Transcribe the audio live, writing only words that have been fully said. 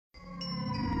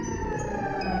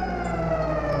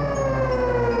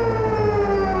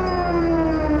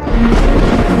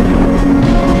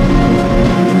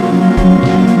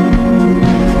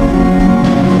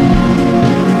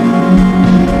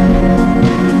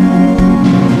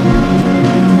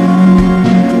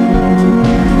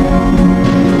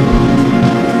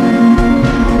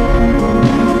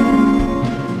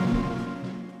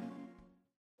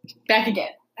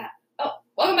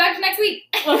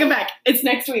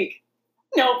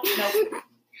Nope.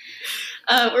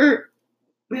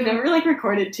 We've never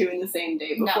recorded 2 in the same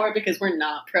day before because we're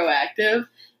not proactive.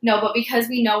 No, but because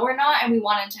we know we're not, and we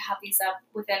wanted to have these up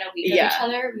within a week of each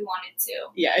other, we wanted to.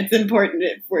 Yeah, it's important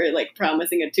if we're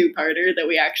promising a 2-parter that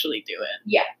we actually do it.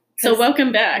 Yeah. So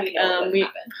welcome back. We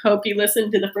hope you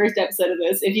listened to the first episode of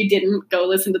this. If you didn't, go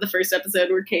listen to the first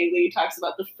episode where Kaylee talks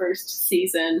about the first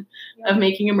season of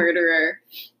Making a Murderer.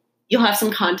 You'll have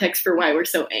some context for why we're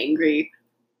so angry.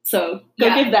 So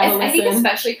go give that a listen. I think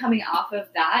especially coming off of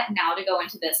that, now to go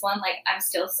into this one, I'm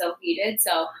still so heated.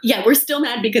 So yeah, we're still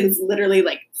mad because it's literally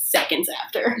seconds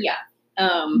after. Yeah.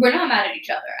 We're not mad at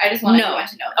each other. I just want everyone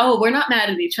to know that. Oh, we're not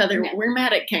mad at each other. No. We're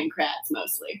mad at Ken Kratz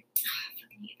mostly.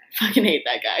 I fucking hate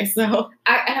that guy. So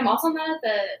and I'm also mad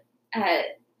at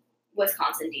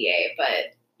Wisconsin DA,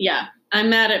 but yeah, I'm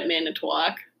mad at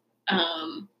Manitowoc,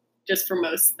 just for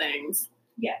most things.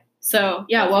 Yeah. So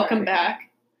yeah, welcome back.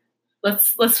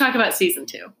 Let's talk about season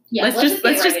 2. Yeah, let's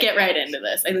just get right into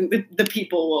this. I think the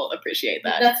people will appreciate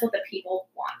that. That's what the people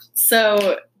want.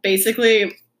 So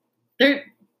basically, I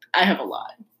have a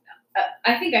lot.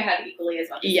 I think I had equally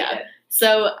as much as you did.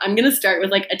 So I'm going to start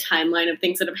with a timeline of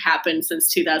things that have happened since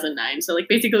 2009. So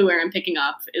basically where I'm picking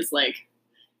up is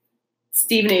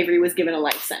Stephen Avery was given a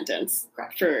life sentence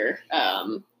for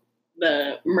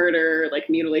the murder,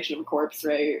 mutilation of a corpse,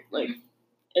 right?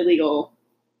 Illegal,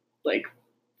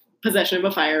 possession of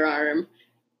a firearm.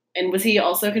 And was he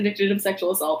also convicted of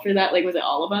sexual assault for that? Was it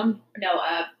all of them? No,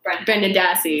 Brendan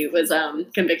Dassey was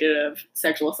convicted of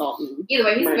sexual assault and either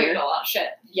way, he's murder. convicted of a lot of shit.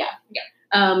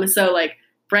 Yeah. So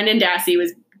Brendan Dassey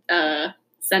was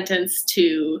sentenced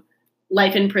to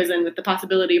life in prison with the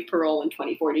possibility of parole in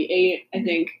 2048. I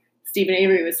think Stephen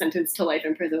Avery was sentenced to life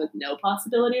in prison with no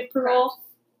possibility of parole.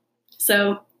 Right.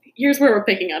 So here's where we're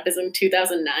picking up is in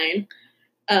 2009.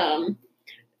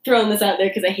 Throwing this out there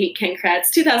because I hate Ken Kratz.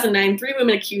 2009, 3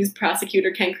 women accused prosecutor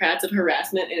Ken Kratz of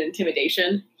harassment and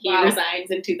intimidation. He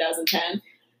resigns in 2010.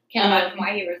 Can't imagine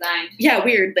why he resigned. Yeah,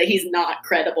 weird that he's not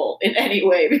credible in any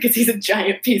way because he's a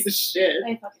giant piece of shit.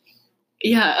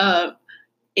 Yeah,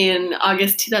 in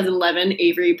August 2011,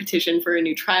 Avery petitioned for a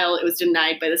new trial. It was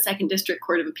denied by the 2nd District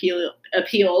Court of Appeals.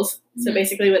 Mm-hmm. So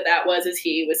basically what that was is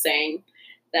he was saying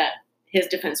that his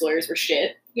defense lawyers were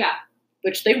shit. Yeah.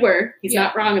 Which they were. He's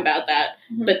not wrong about that.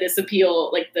 Mm-hmm. But this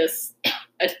appeal, this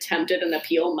attempt at an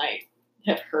appeal might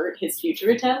have hurt his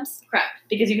future attempts. Correct.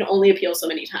 Because you can only appeal so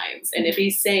many times. And if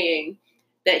he's saying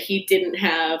that he didn't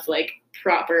have,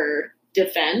 proper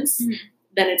defense,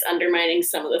 then it's undermining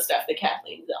some of the stuff that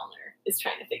Kathleen Zellner is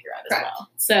trying to figure out as well.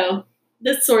 So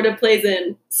this sort of plays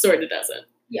in, sort of doesn't.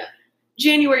 Yeah.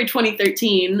 January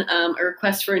 2013, a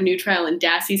request for a new trial in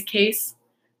Dassey's case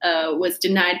was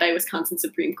denied by Wisconsin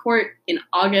Supreme Court. In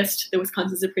August, the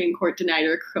Wisconsin Supreme Court denied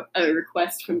a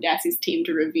request from Dassey's team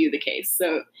to review the case.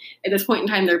 So at this point in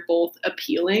time, they're both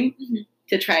appealing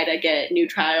to try to get new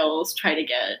trials, try to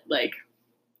get,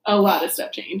 a lot of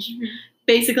stuff changed. Mm-hmm.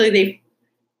 Basically,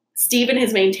 Stephen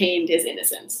has maintained his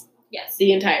innocence. Yes.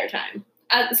 The entire time.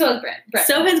 So has Brendan.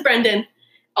 So has Brendan.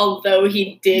 Although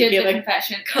he did give a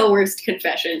confession. Coerced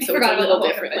confession, so it's a little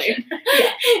differently.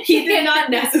 Yeah, he did not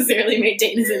necessarily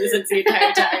maintain his innocence the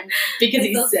entire time because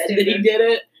he said that he did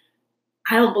it.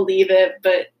 I don't believe it,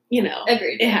 but,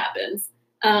 agreed. It happens.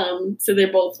 So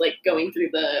they're both, going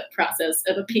through the process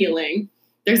of appealing.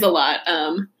 There's a lot.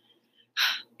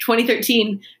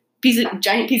 2013,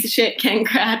 giant piece of shit, Ken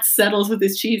Kratz settles with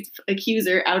his chief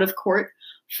accuser out of court.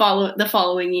 The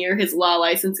following year, his law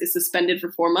license is suspended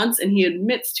for 4 months, and he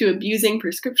admits to abusing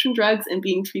prescription drugs and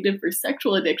being treated for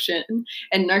sexual addiction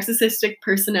and narcissistic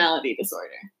personality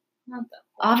disorder.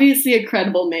 Obviously a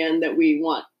credible man that we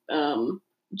want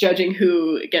judging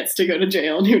who gets to go to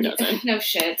jail and who doesn't. No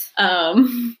shit.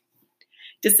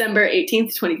 December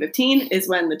 18th, 2015 is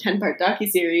when the 10-part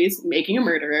docuseries Making a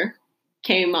Murderer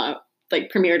came up,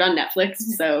 premiered on Netflix.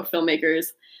 Mm-hmm. So filmmakers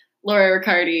Laura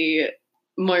Riccardi,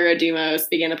 Moira Demos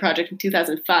began the project in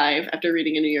 2005 after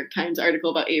reading a New York Times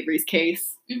article about Avery's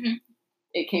case. Mm-hmm.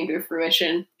 It came to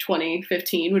fruition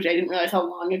 2015, which I didn't realize how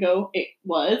long ago it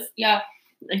was. Yeah.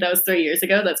 That was 3 years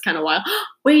ago. That's kind of wild.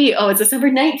 Wait, it's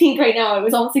December 19th right now. It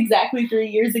was almost exactly 3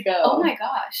 years ago. Oh my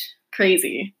gosh.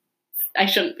 Crazy. I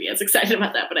shouldn't be as excited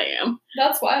about that, but I am.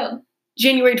 That's wild.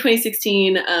 January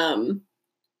 2016,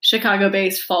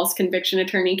 Chicago-based false conviction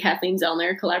attorney Kathleen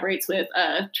Zellner collaborates with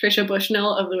Tricia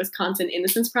Bushnell of the Wisconsin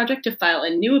Innocence Project to file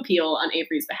a new appeal on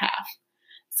Avery's behalf.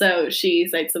 So she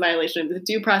cites the violation of his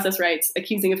due process rights,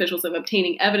 accusing officials of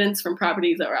obtaining evidence from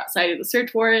properties that were outside of the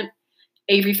search warrant.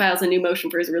 Avery files a new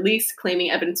motion for his release,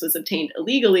 claiming evidence was obtained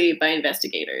illegally by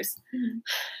investigators. Mm-hmm.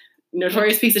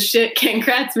 notorious piece of shit, Ken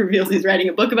Kratz reveals he's writing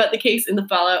a book about the case in the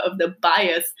fallout of the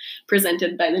bias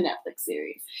presented by the Netflix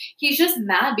series. He's just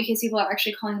mad because people are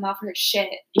actually calling him out for his shit.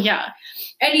 Yeah.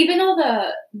 And even though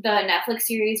the Netflix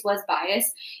series was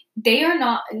biased,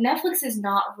 Netflix is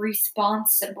not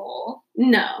responsible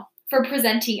No. for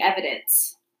presenting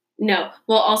evidence. No.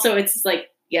 Well, also, it's like,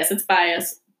 yes, it's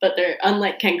biased, but they're,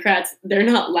 unlike Ken Kratz, they're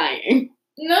not lying.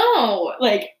 No.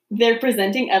 Like, they're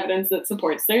presenting evidence that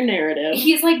supports their narrative.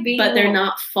 He's like being but they're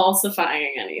not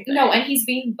falsifying anything. No, and he's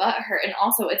being butthurt, and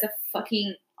also it's a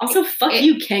fucking... Also, fuck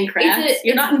you, Ken Kratz.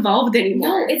 You're not involved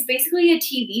anymore. No, it's basically a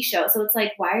TV show, so it's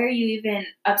like, why are you even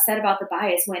upset about the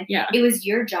bias when it was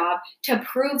your job to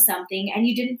prove something, and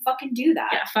you didn't fucking do that?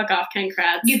 Yeah, fuck off, Ken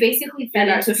Kratz. You basically fed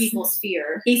into people's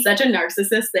fear. He's such a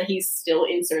narcissist that he's still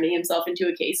inserting himself into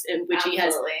a case in which he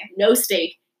has no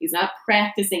stake. He's not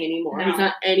practicing anymore.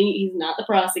 No. He's not the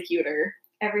prosecutor.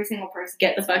 Every single person.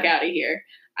 Get the fuck out of here.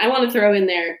 I want to throw in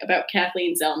there about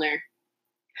Kathleen Zellner.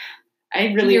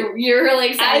 You're really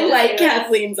excited. I like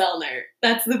Kathleen Zellner.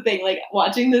 That's the thing. Like,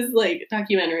 watching this like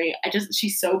documentary,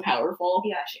 she's so powerful.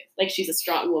 Yeah, she is. Like, she's a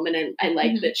strong woman, and I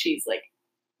like that she's like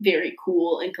very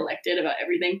cool and collected about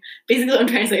everything. Basically, what I'm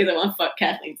trying to say is I want to fuck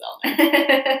Kathleen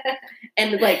Zellner.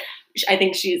 And like, I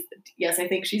think she's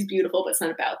beautiful, but it's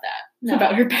not about that. It's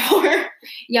about her power.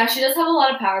 Yeah, she does have a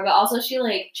lot of power, but also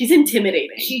she's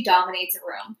intimidating. She dominates a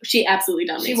room. She absolutely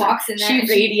dominates. She walks in there. She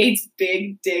radiates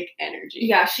big dick energy.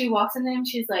 Yeah, she walks in there and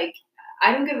she's like,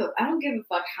 I don't give a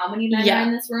fuck how many men are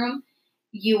in this room.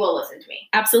 You will listen to me.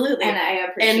 Absolutely. And I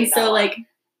appreciate that. And so like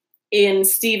in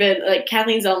Steven, like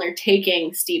Kathleen Zellner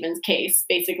taking Steven's case,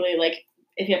 basically, like,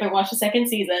 if you haven't watched the second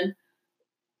season,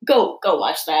 go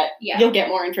watch that. Yeah. You'll get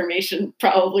more information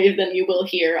probably than you will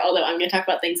here, although I'm going to talk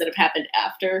about things that have happened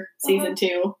after season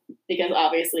 2, because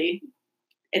obviously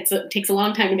it takes a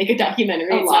long time to make a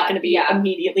documentary. It's not going to be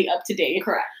immediately up to date.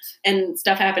 Correct. And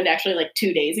stuff happened actually like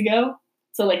 2 days ago.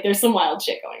 So like there's some wild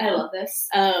shit going on. I love this.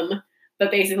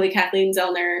 But basically Kathleen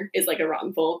Zellner is like a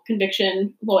wrongful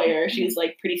conviction lawyer. Mm-hmm. She's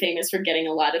like pretty famous for getting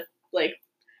a lot of like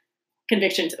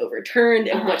convictions overturned.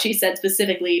 And what she said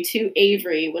specifically to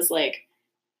Avery was like,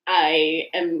 I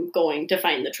am going to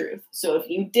find the truth. So if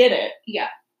you did it,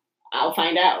 I'll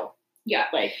find out. Yeah.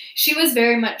 Like, she was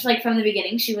very much like from the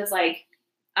beginning, she was like,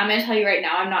 I'm going to tell you right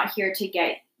now, I'm not here to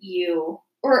get you,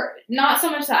 or not so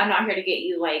much that I'm not here to get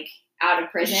you like out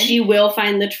of prison. She will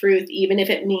find the truth, even if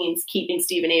it means keeping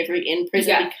Stephen Avery in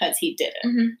prison because he did it.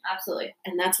 Mm-hmm. Absolutely.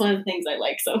 And that's one of the things I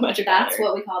like so much about That's her.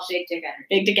 what we call big dick energy.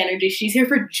 Big dick energy. She's here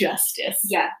for justice.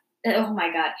 Yeah. Oh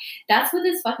my god. That's what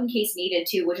this fucking case needed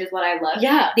too, which is what I love.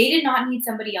 Yeah. They did not need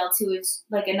somebody else who is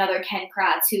like another Ken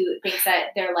Kratz who thinks that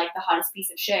they're like the hottest piece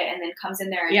of shit and then comes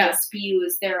in there and just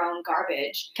spews their own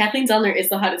garbage. Kathleen Zellner is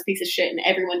the hottest piece of shit and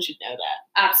everyone should know that.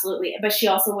 Absolutely. But she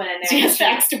also went in there. She has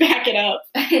facts to back it up.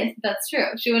 That's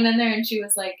true. She went in there and she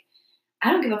was like,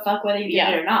 I don't give a fuck whether you did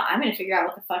it or not. I'm going to figure out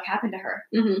what the fuck happened to her.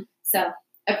 Mm-hmm. So,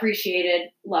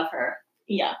 appreciated. Love her.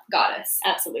 Yeah. Goddess.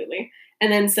 Absolutely.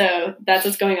 And then so that's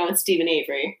what's going on with Stephen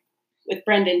Avery. With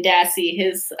Brendan Dassey,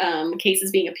 his case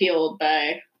is being appealed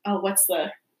by,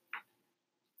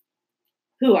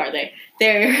 who are they?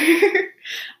 They're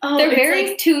very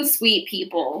like, two sweet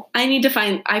people.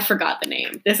 I forgot the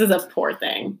name. This is a poor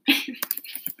thing.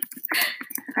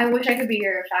 I wish I could be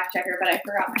your fact checker, but I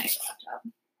forgot my laptop.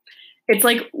 It's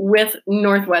like with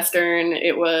Northwestern,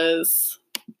 it was...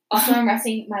 Also, I'm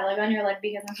resting my leg on your leg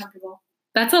because I'm comfortable.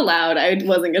 That's allowed. I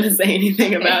wasn't going to say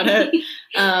anything about it.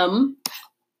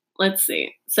 Let's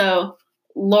see. So,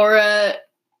 Laura,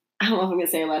 I don't know if I'm going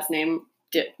to say her last name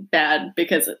bad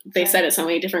because they said it so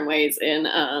many different ways in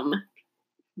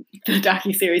the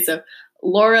docuseries. So,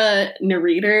 Laura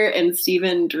Nereeder and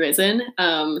Stephen Drizin.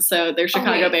 So, they're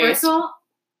Chicago-based. First of all,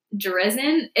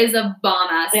 Drizin is a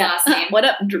bomb-ass last name. What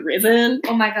up, Drizin?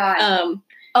 Oh, my God.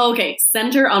 Okay,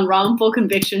 Center on Wrongful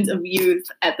Convictions of Youth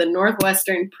at the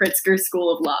Northwestern Pritzker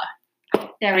School of Law.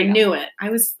 I knew it. I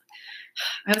was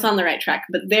on the right track,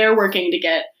 but they're working to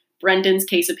get Brendan's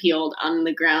case appealed on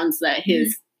the grounds that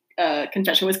his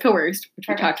confession was coerced, which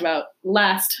we talked about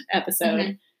last episode.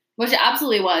 Mm-hmm. Which it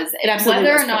absolutely was. It absolutely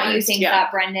Whether was or not coerced, you think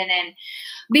that Brendan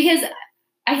because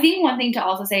I think one thing to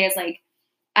also say is like,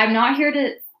 I'm not here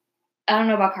to, I don't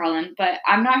know about Carlin, but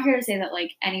I'm not here to say that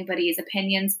like anybody's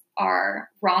opinions are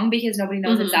wrong because nobody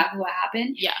knows exactly what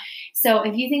happened. Yeah. So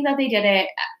if you think that they did it,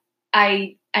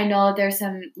 I know that there's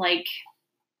some like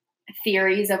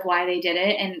theories of why they did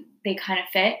it and they kind of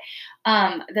fit.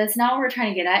 That's not what we're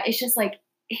trying to get at. It's just like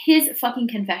his fucking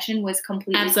confession was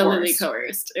absolutely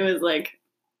coerced. It was like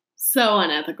so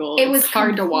unethical. It was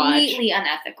hard to watch. Completely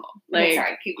unethical. Like,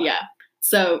 sorry, keep going. Yeah.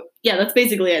 So, yeah, that's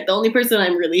basically it. The only person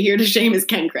I'm really here to shame is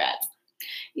Ken Kratz.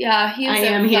 Yeah, he's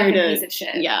a piece of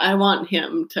shit. Yeah, I want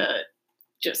him to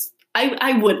just...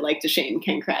 I would like to shame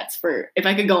Ken Kratz for... If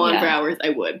I could go on for hours, I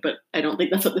would, but I don't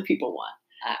think that's what the people want.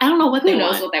 I don't know what they want.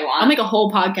 Who knows what they want? I'll make a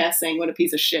whole podcast saying what a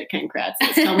piece of shit Ken Kratz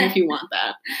is. Tell me if you want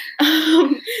that.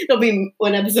 It'll be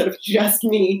one episode of just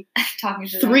me talking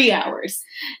shit. 3 hours.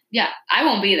 Yeah, I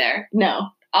won't be there. No.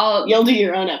 You'll do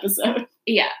your own episode.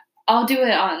 Yeah. I'll do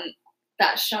it on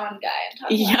that Sean guy and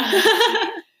talk about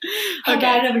how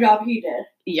bad of a job he did.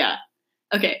 Yeah.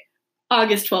 Okay.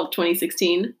 August 12,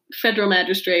 2016, federal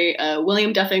magistrate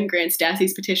William Duffin grants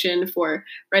Dassey's petition for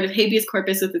right of habeas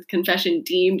corpus with his confession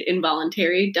deemed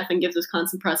involuntary. Duffin gives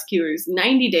Wisconsin prosecutors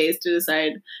 90 days to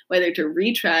decide whether to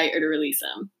retry or to release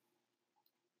him.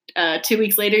 2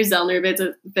 weeks later, Zellner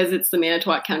visits the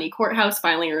Manitowoc County Courthouse,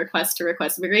 filing a request to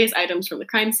request various items from the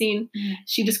crime scene.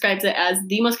 She describes it as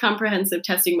the most comprehensive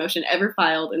testing motion ever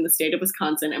filed in the state of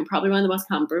Wisconsin, and probably one of the most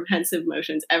comprehensive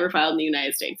motions ever filed in the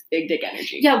United States. Big dick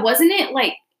energy. Yeah, wasn't it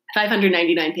like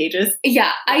 599 pages?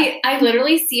 Yeah, I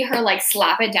literally see her like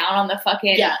slap it down on the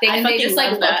fucking thing, and they just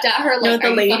like looked at her like, "Are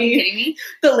you fucking kidding me?"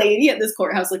 The lady at this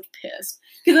courthouse looked pissed.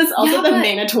 Because it's also the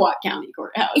Manitowoc County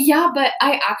Courthouse. Yeah, but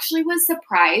I actually was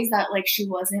surprised that, like, she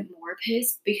wasn't more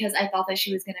pissed because I thought that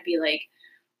she was going to be, like,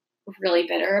 really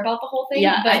bitter about the whole thing.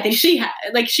 Yeah, but I think she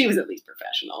was at least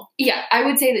professional. Yeah, I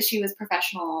would say that she was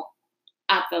professional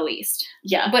at the least.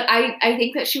 Yeah. But I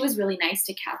think that she was really nice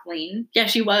to Kathleen. Yeah,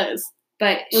 she was.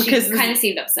 But she kind of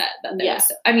seemed upset that there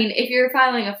was... I mean, if you're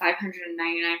filing a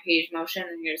 599-page motion,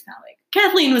 then you're just kind of like...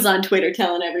 Kathleen was on Twitter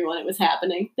telling everyone it was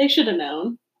happening. They should have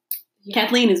known. Yeah.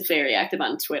 Kathleen is very active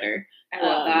on Twitter. I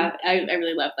love that. I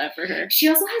really love that for her. She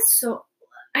also has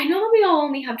I know that we all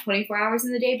only have 24 hours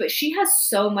in the day, but she has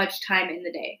so much time in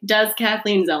the day. Does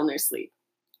Kathleen Zellner sleep?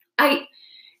 I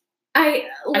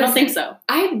don't think so.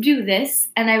 I do this,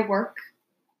 and I work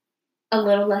a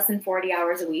little less than 40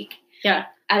 hours a week. Yeah.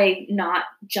 At a not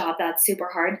job that's super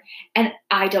hard, and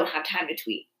I don't have time to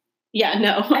tweet. Yeah,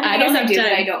 no. I don't have time.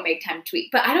 But I don't make time to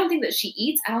tweet. But I don't think that she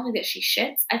eats. I don't think that she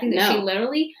shits. I think that she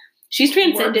literally... She's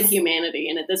transcended humanity,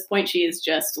 and at this point, she is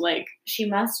just like she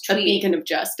must tweet. A beacon of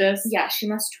justice. Yeah, she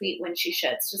must tweet when she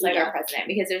shits, just like our president,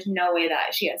 because there's no way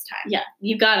that she has time. Yeah,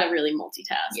 you gotta really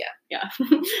multitask. Yeah.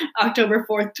 October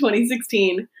 4th,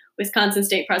 2016, Wisconsin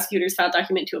state prosecutors filed a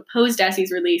document to oppose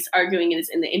Dassey's release, arguing it is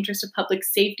in the interest of public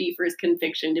safety for his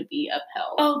conviction to be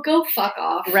upheld. Oh, go fuck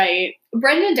off! Right,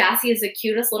 Brendan Dassey is the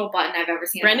cutest little button I've ever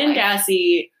seen. Brendan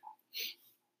Dassey,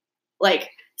 like.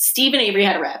 Stephen Avery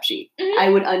had a rap sheet. Mm-hmm. I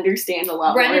would understand a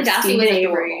lot Brendan more. Dassey Stephen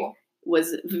Avery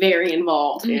was very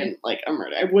involved in like a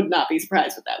murder. I would not be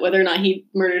surprised with that. Whether or not he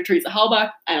murdered Teresa Halbach,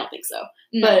 I don't think so.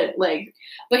 No.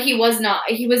 But he was not.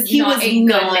 He was not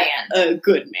a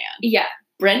good man. Yeah.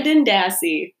 Brendan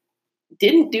Dassey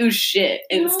didn't do shit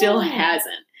and still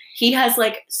hasn't. He has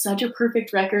like such a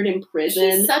perfect record in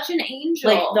prison. He's such an angel.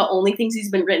 Like the only things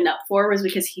he's been written up for was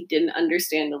because he didn't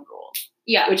understand the rules.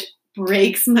 Yeah. Which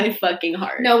breaks my fucking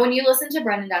heart. No, when you listen to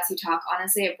Brendan Dassey talk,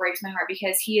 honestly, it breaks my heart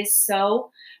because he is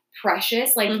so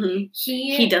precious. Like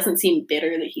he doesn't seem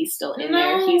bitter that he's still in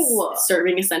there. He's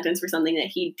serving a sentence for something that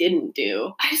he didn't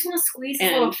do. I just want to squeeze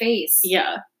his little face.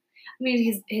 Yeah. I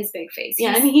mean, his big face.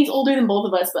 Yeah, I mean, he's older than both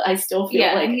of us, but I still feel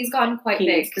like and he's gotten quite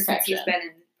big since he's been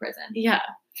in prison. Yeah.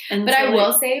 But I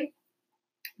will say,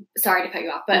 sorry to cut you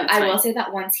off, but I will say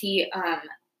that once he,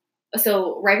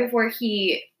 so right before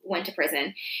he went to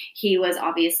prison, he was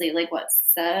obviously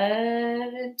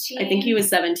 17? I think he was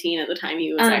 17 at the time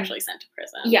he was actually sent to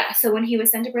prison. Yeah, so when he was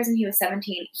sent to prison, he was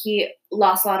 17. He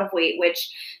lost a lot of weight,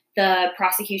 which the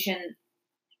prosecution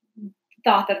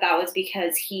thought that was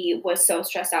because he was so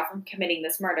stressed out from committing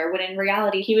this murder, when in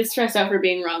reality he was stressed out for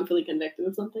being wrongfully convicted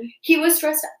of something. He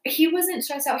wasn't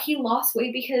stressed out. He lost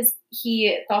weight because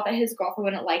he thought that his girlfriend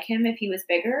wouldn't like him if he was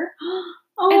bigger.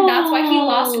 And that's why he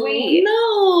lost weight.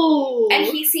 No. And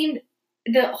he seemed,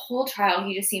 the whole trial,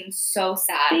 he just seemed so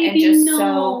sad and just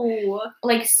so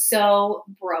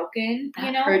broken,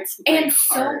 that hurts and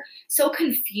heart. so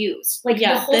confused. Like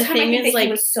the whole time I think that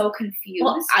he was so confused.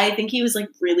 Well, I think he was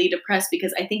really depressed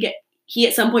because I think he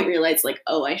at some point realized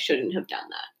I shouldn't have done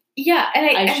that. Yeah, and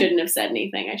I shouldn't have said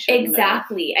anything. I shouldn't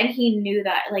exactly. And he knew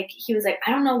that. He was like,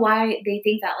 I don't know why they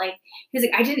think that. He was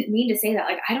like, I didn't mean to say that.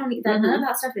 I don't need that. None of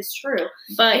that stuff is true.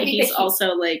 But he's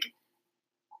also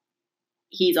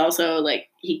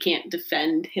he can't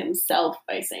defend himself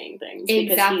by saying things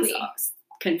because he's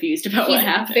confused about what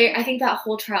happened. I think that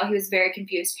whole trial he was very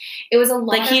confused. It was a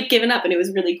lot he had given up, and it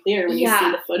was really clear when you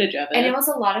see the footage of it. And it was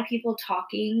a lot of people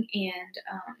talking and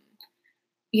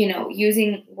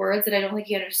using words that I don't think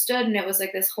he understood, and it was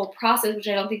like this whole process, which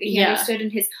I don't think that he understood.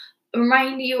 And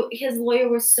remind you, his lawyer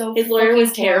was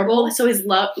terrible. horrible. So his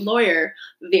lawyer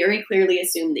very clearly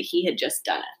assumed that he had just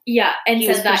done it. Yeah, and he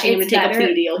was said that pushing him to take a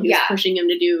plea deal. He was pushing him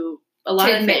to do a lot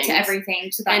of things. To admit to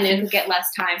everything so that he could get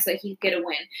less time so that he could get a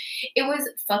win. It was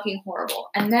fucking horrible.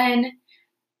 And then,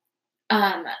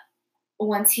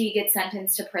 once he gets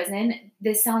sentenced to prison,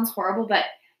 this sounds horrible, but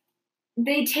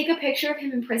they take a picture of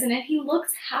him in prison and he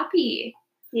looks happy.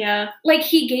 Yeah. Like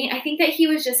I think that he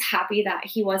was just happy that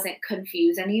he wasn't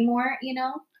confused anymore,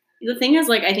 The thing is,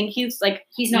 like, I think he's not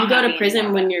you go to prison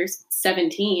anymore, when you're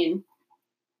 17.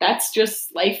 That's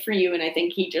just life for you, and I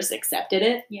think he just accepted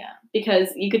it. Yeah. Because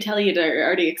you could tell he had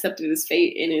already accepted his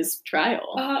fate in his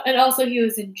trial. And also he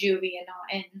was in juvie and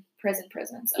not in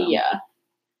prison, so. Yeah.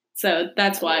 So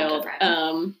that's wild.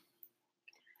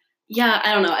 Yeah,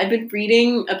 I don't know. I've been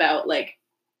reading about, like,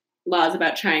 laws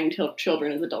about trying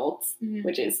children as adults,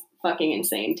 which is fucking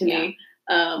insane to me.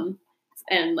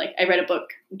 And, like, I read a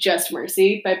book, Just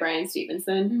Mercy, by Bryan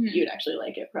Stevenson. You'd actually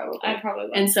like it, probably. I probably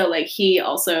would. And so, like, he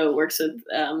also works with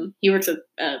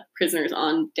prisoners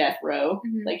on death row.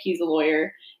 Like, he's a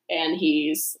lawyer, and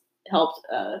he's helped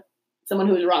someone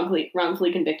who was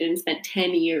wrongfully convicted and spent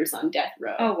 10 years on death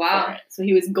row. Oh, wow. So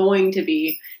he was going to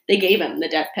be, they gave him the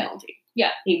death penalty.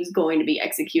 Yeah. He was going to be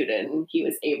executed, and he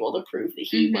was able to prove that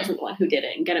he wasn't the one who did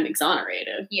it and get him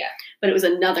exonerated. Yeah. But it was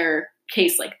another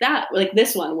case like that, like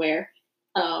this one, where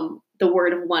the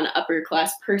word of one upper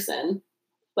class person,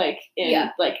 like in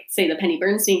like say the Penny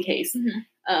Bernstein case,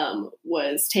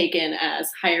 was taken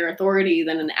as higher authority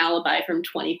than an alibi from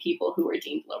 20 people who were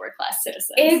deemed lower class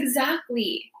citizens.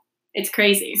 Exactly. It's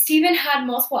crazy. Stephen had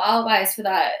multiple alibis for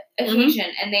that occasion,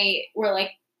 and they were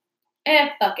like,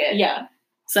 fuck it. Yeah.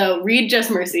 So read Just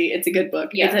Mercy. It's a good book.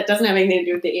 Yeah. It doesn't have anything to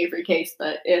do with the Avery case,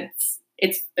 but it's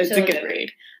a good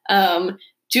read.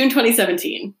 June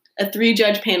 2017, a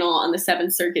 3-judge panel on the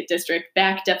 7th Circuit District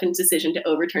backed Duffin's decision to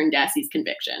overturn Dassey's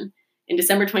conviction. In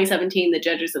December 2017, the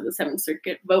judges of the 7th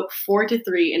Circuit vote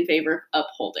 4-3 in favor of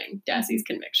upholding Dassey's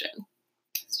conviction,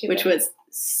 which was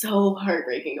so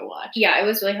heartbreaking to watch. Yeah, it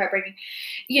was really heartbreaking.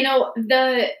 It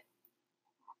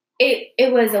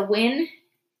was a win,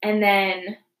 and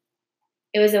then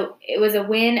it was a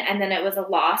win, and then it was a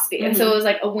loss. So it was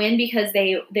like a win because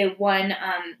they won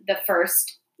the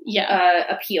first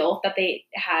appeal that they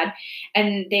had,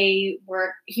 and he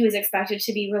was expected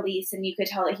to be released, and you could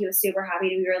tell that he was super happy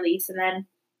to be released. And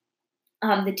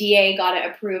then the DA got it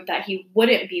approved that he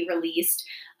wouldn't be released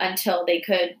until they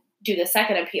could do the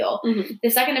second appeal.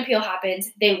 The second appeal happened,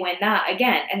 they win that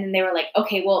again, and then they were like,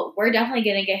 okay, well, we're definitely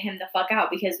gonna get him the fuck out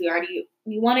because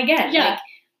we won again. Yeah. Like,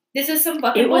 this is some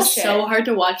fucking It was bullshit. so hard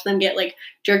to watch them get, like,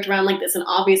 jerked around like this, and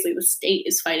obviously the state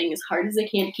is fighting as hard as they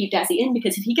can to keep Dassey in,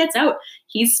 because if he gets out,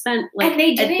 he's spent, like,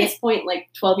 at this point, like,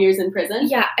 12 years in prison.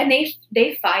 Yeah, and the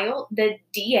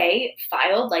DA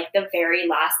filed, like, the very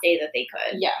last day that they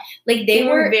could. Yeah. Like, they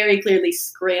were very clearly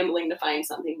scrambling to find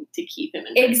something to keep him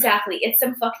in prison. Exactly. It's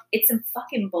some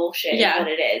fucking bullshit is what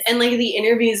it is. And, like, the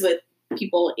interviews with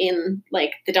people in,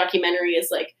 like, the documentary is,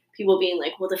 like, people being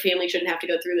like, well, the family shouldn't have to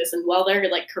go through this. And while they're,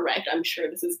 like, correct, I'm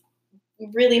sure this is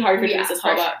really hard for Teresa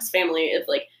Halbach's family if,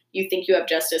 like, you think you have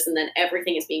justice and then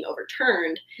everything is being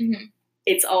overturned.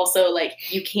 It's also, like,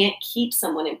 you can't keep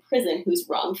someone in prison who's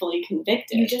wrongfully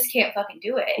convicted. You just can't fucking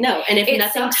do it. No, and if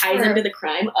nothing ties him to the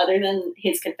crime other than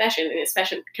his confession, and his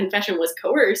confession was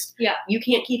coerced, you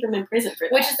can't keep him in prison for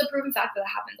that. Which is the proven fact that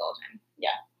happens all the time.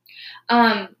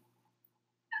 Yeah.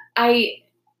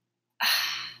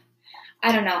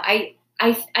 I don't know. I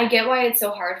get why it's so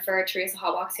hard for Teresa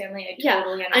Halbach's family. I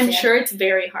totally understand. I'm sure it's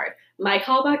very hard. Mike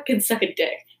Halbach can suck a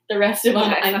dick. The rest of them,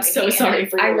 I'm so sorry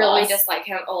for your I really loss. dislike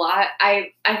him a lot.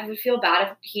 I would feel bad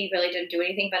if he really didn't do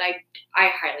anything, but I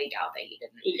highly doubt that he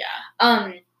didn't.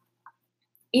 Yeah.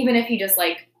 Even if he just,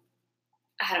 like,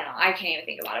 I don't know. I can't even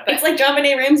think about it. But it's like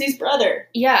JonBenet Ramsey's brother.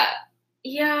 Yeah.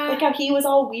 Yeah. Like how he was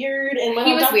all weird and went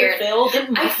on Dr. Phil.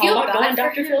 Didn't Mike Halbach go on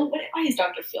Dr. Phil? Why is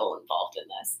Dr. Phil involved in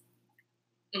this?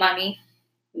 Money,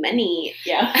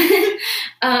 yeah.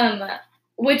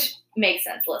 Which makes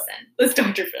sense. Listen, it's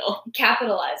Dr. Phil.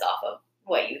 Capitalize off of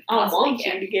what you I want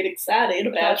you to get excited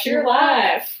about your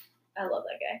life. I love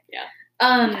that guy. Yeah.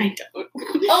 I don't.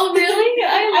 Oh really?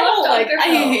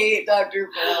 I hate Dr.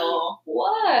 Phil.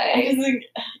 Why? I just think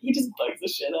he just bugs the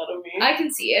shit out of me. I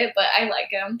can see it, but I like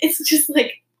him. It's just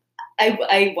like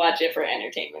I watch it for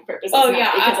entertainment purposes. Oh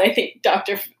yeah, because I think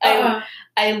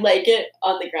I like it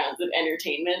on the grounds of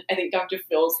entertainment. I think Dr.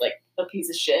 Phil's like a piece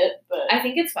of shit, but I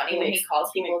think it's funny when he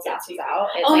calls people's asses out.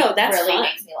 It no, that's really fun.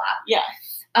 makes me laugh. Yeah.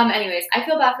 Anyways, I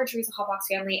feel bad for Teresa Halbach's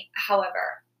family.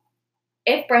 However,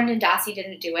 if Brendan Dassey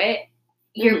didn't do it,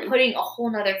 you're Mhm. putting a whole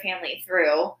nother family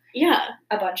through Yeah.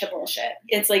 a bunch of bullshit.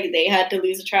 It's like they had to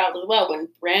lose a child as well when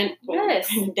Brendan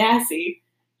Dassey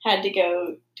had to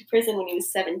go to prison when he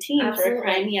was 17 for Absolutely. a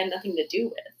crime he had nothing to do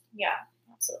with. Yeah,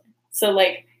 absolutely. So,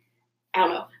 like, I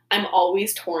don't know. I'm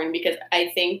always torn because I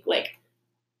think, like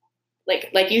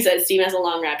you said, Steven has a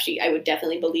long rap sheet. I would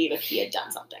definitely believe if he had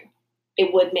done something.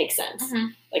 It would make sense. Mm-hmm.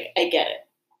 Like, I get it.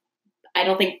 I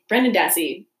don't think Brendan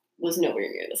Dassey was nowhere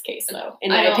near this case, though.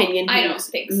 In my opinion, he was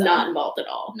think so. not involved at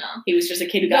all. No. He was just a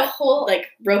kid who got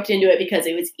roped into it because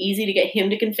it was easy to get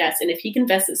him to confess. And if he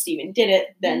confessed that Steven did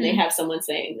it, then they have someone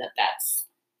saying that that's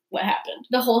what happened.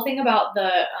 The whole thing about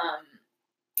the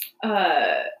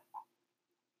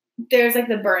there's like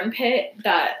the burn pit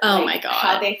that my God,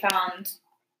 how they found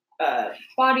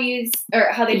bodies,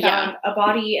 or how they found a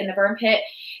body in the burn pit.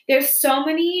 There's so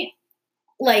many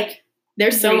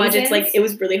there's so much. It's like, reasons. it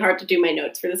was really hard to do my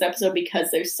notes for this episode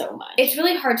because there's so much. It's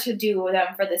really hard to do them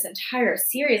for this entire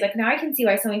series. Like, now I can see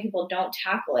why so many people don't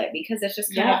tackle it, because it's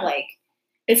just kind of like,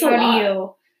 it's how a do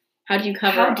lot. How do you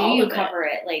cover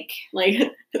it? Like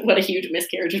what a huge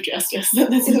miscarriage of justice that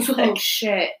this is like. Oh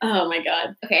shit. Oh my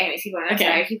God. Okay, anyways, keep going. I'm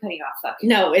sorry, I keep cutting you off. Fuck.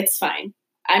 No, it's fine.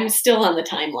 I'm still on the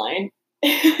timeline.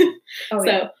 Oh,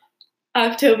 so,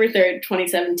 October 3rd,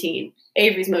 2017,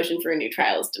 Avery's motion for a new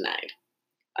trial is denied.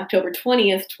 October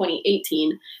 20th,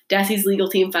 2018, Dassey's legal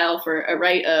team filed for a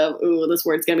right of, this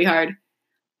word's gonna be hard.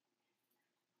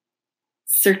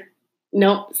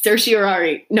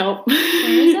 Certiorari. Nope. Where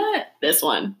is that? This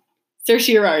one.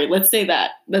 Certiorari. Let's say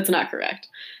that. That's not correct.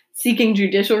 Seeking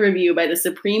judicial review by the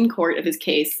Supreme Court of his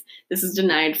case. This is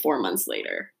denied 4 months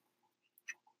later.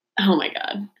 Oh my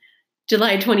God.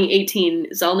 July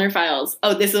 2018, Zollner files.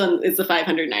 Oh, this one is the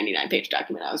 599-page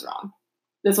document. I was wrong.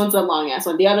 This one's a long-ass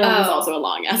one. The other one was also a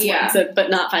long-ass one, but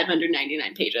not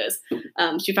 599 pages.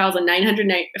 She files a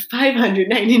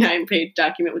 599-page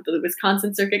document with the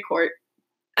Wisconsin Circuit Court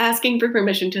asking for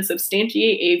permission to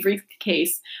substantiate Avery's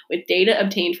case with data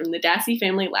obtained from the Dassey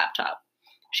family laptop.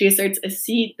 She asserts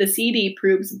the CD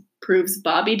proves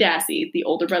Bobby Dassey, the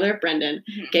older brother of Brendan,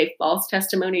 gave false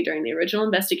testimony during the original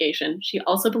investigation. She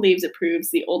also believes it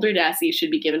proves the older Dassey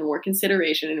should be given more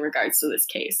consideration in regards to this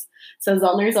case. So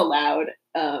Zollner is allowed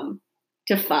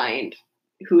to find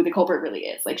who the culprit really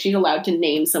is. Like, she's allowed to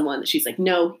name someone that she's like,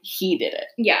 no, he did it.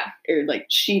 Yeah. Or like,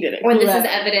 she did it. Or this is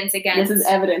evidence against. This is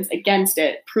evidence against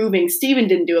it, proving Steven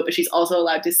didn't do it, but she's also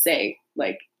allowed to say,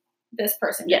 like, this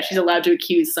person. Yeah, she's allowed to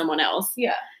accuse someone else.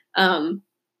 Yeah.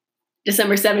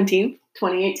 December 17th,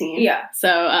 2018. Yeah.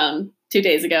 So 2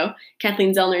 days ago,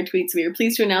 Kathleen Zollner tweets, "We are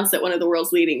pleased to announce that one of the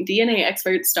world's leading DNA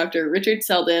experts, Dr. Richard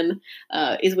Selden,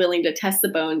 is willing to test the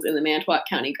bones in the Manitowoc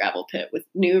County gravel pit with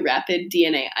new rapid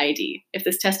DNA ID. If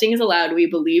this testing is allowed, we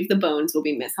believe the bones will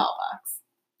be Miss Hallbox."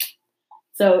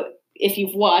 So if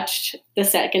you've watched the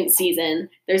second season,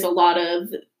 there's a lot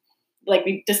of, like,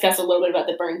 we discussed a little bit about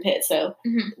the burn pit. So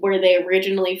where they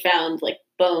originally found, like,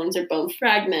 bones or bone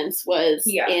fragments was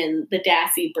in the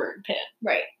Dassey burn pit.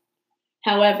 Right.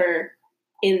 However,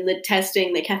 in the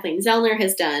testing that Kathleen Zollner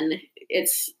has done,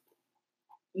 it's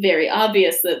very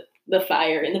obvious that the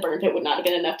fire in the burn pit would not have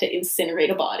been enough to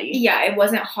incinerate a body. Yeah, it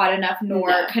wasn't hot enough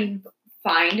nor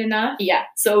confined enough. Yeah.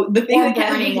 So the thing or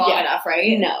burning long enough,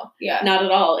 right? No. Yeah. Not at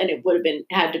all. And it would have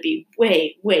had to be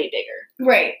way, way bigger.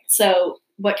 Right. So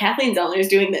what Kathleen Zollner is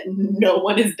doing that no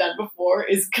one has done before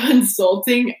is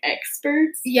consulting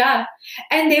experts. Yeah.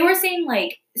 And they were saying,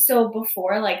 like, so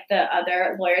before, like, the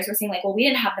other lawyers were saying, like, well, we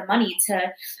didn't have the money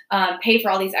to pay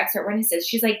for all these expert witnesses.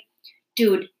 She's like,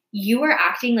 dude, you were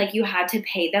acting like you had to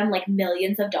pay them, like,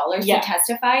 millions of dollars to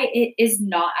testify. It is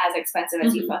not as expensive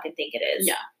as you fucking think it is.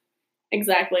 Yeah.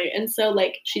 Exactly. And so,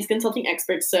 like, she's consulting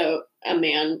experts. So a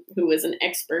man who was an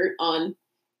expert on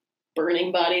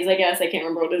burning bodies, I guess. I can't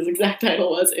remember what his exact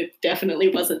title was. It definitely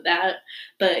wasn't that.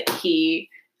 But he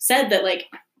said that, like,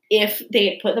 if they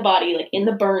had put the body, like, in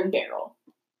the burn barrel,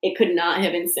 it could not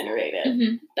have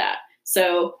incinerated that.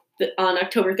 So on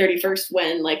October 31st,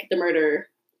 when, like, the murder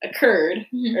occurred,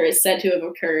 or is said to have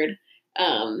occurred,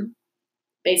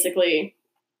 basically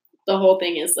the whole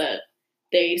thing is that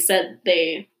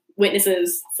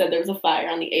witnesses said there was a fire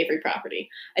on the Avery property.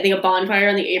 I think a bonfire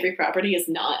on the Avery property is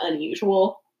not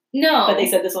unusual. No. But they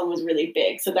said this one was really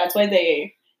big. So that's why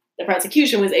the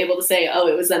prosecution was able to say, oh,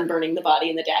 it was them burning the body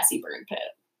in the Dassey burn pit.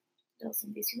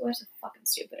 Listen, these people are so fucking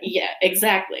stupid. Yeah,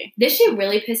 exactly. This shit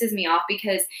really pisses me off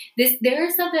because there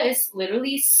is stuff that is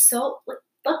literally so, like,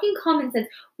 fucking common sense.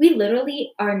 We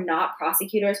literally are not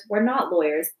prosecutors. We're not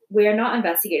lawyers. We are not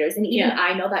investigators. And even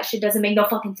I know that shit doesn't make no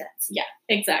fucking sense. Yeah,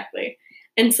 exactly.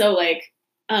 And so, like,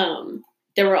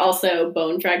 there were also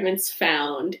bone fragments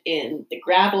found in the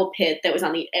gravel pit that was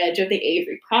on the edge of the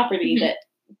Avery property that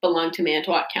belonged to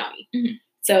Manitowoc County.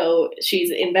 So she's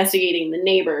investigating the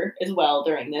neighbor as well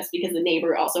during this because the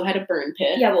neighbor also had a burn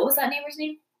pit. Yeah, what was that neighbor's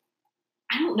name?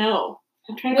 I don't know.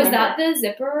 I'm trying to Was remember. that the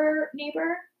zipper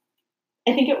neighbor?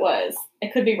 I think it was. I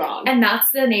could be wrong. And that's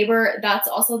the neighbor. That's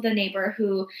also the neighbor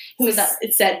who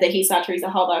it said that he saw Teresa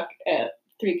Halbach at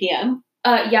 3 p.m.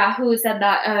 Yeah, who said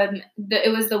that?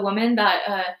 It was the woman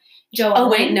that Joe. Oh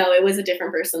wait, no, it was a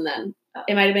different person then.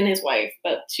 It might have been his wife,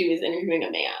 but she was interviewing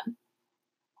a man.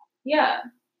 Yeah,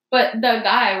 but the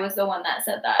guy was the one that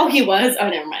said that. Oh, he was. Oh,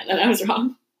 never mind. Then I was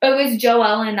wrong. It was Joe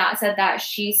Ellen that said that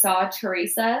she saw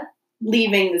Teresa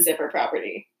leaving the zipper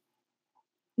property.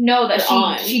 No,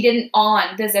 that she didn't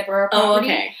on the zipper property. Oh,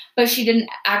 okay. But she didn't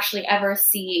actually ever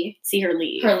see her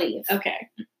leave. Okay.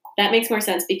 That makes more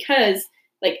sense because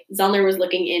like Zellner was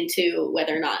looking into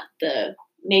whether or not the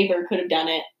neighbor could have done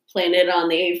it, planned it on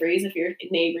the Averys. If you're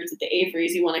neighbors at the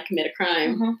Averys, you want to commit a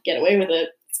crime, get away with it.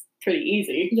 It's pretty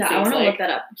easy. Yeah, I want to look that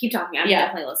up. Keep talking. I'm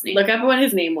definitely listening. Look up what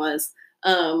his name was.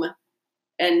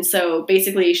 And so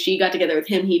basically she got together with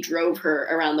him. He drove her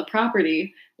around the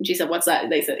property and she said, "What's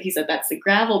that?" He said, "That's the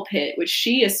gravel pit," which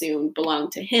she assumed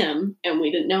belonged to him. And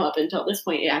we didn't know up until this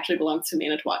point, it actually belongs to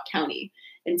Manitowoc County.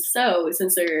 And so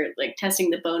since they're like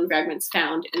testing the bone fragments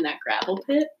found in that gravel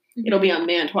pit, it'll be on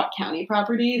Manitowoc County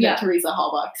property that Teresa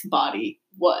Halbach's body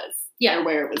was, or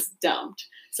where it was dumped.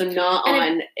 So not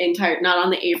on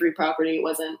the Avery property. It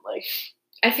wasn't like.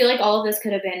 I feel like all of this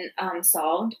could have been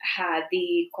solved had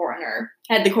the coroner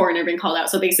been called out.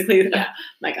 So basically,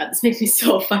 my God, this makes me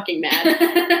so fucking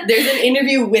mad. There's an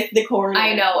interview with the coroner.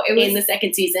 I know it was in the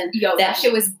second season. Yo, that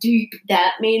shit was deep.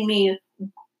 That made me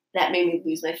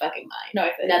lose my fucking mind. No,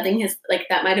 nothing has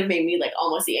that might have made me like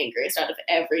almost the angriest out of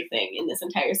everything in this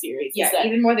entire series. Yeah,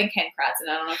 even more than Ken Kratz.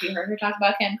 And I don't know if you heard her talk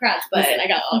about Ken Kratz, but listen, I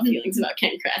got all feelings about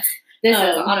Ken Kratz. This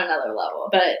is on another level.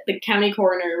 But the county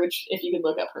coroner, which if you could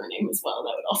look up her name as well,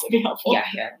 that would also be helpful. Yeah.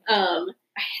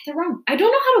 They're wrong. I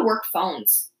don't know how to work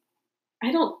phones.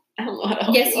 I don't know how to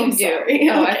help yes, you. you do. Sorry.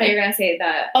 Oh, okay. I thought you were gonna say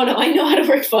that. Oh no, I know how to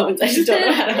work phones. I just don't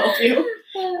know how to help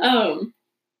you.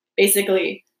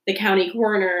 Basically, the county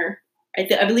coroner.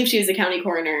 I believe she was the county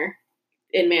coroner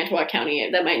in Manitowoc County.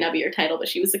 That might not be her title, but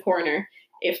she was the coroner.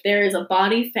 If there is a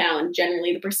body found,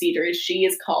 generally the procedure is she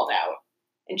is called out,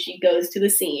 and she goes to the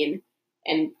scene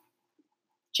and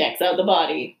checks out the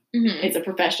body. It's a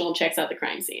professional, checks out the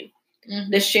crime scene.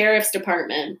 The sheriff's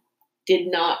department did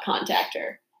not contact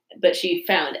her, but she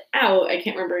found out, I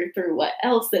can't remember through what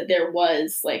else, that there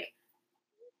was like,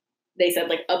 they said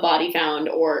like a body found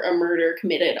or a murder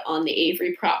committed on the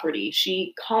Avery property.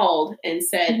 She called and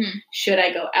said, should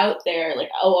I go out there?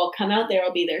 Like, oh, I'll come out there.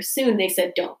 I'll be there soon. They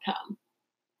said, don't come.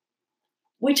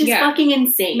 Which is fucking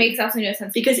insane. Makes absolutely no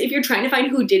sense. Because if you're trying to find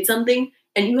who did something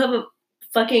and you have a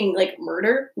fucking like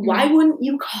murder, why wouldn't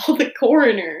you call the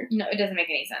coroner? No, it doesn't make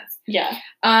any sense. Yeah.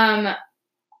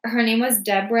 Her name was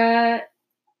Deborah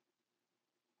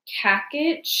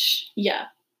Kakich. Yeah.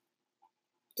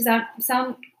 Does that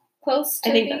sound close to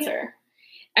I think that's her.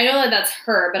 I know that that's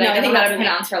her, but I don't know how to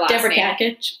pronounce her last name. Deborah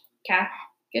Kakich.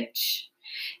 Kakich.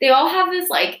 They all have this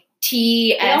like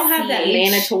T. They all have that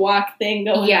Manitowoc thing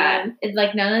going on. Yeah. It's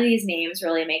like none of these names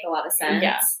really make a lot of sense.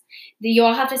 Yeah. You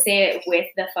all have to say it with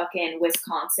the fucking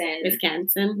Wisconsin.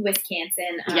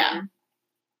 Yeah.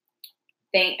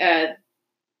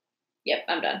 Yep,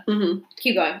 I'm done.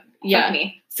 Keep going. Yeah. Fuck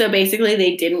me. So basically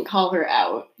they didn't call her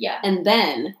out. Yeah. And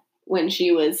then when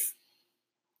she was,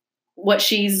 what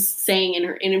she's saying in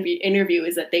her interview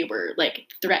is that they were like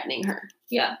threatening her.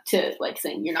 Yeah. To like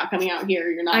saying, you're not coming out here.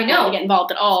 You're not going to get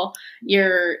involved at all. They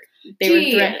were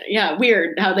threatening. Yeah.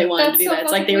 Weird how they wanted to do that.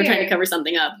 It's like they were trying to cover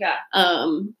something up. Yeah.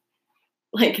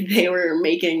 Like they were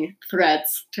making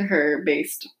threats to her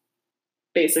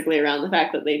basically around the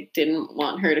fact that they didn't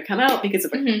want her to come out because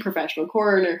if a professional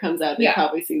coroner comes out, they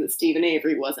probably see that Stephen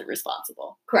Avery wasn't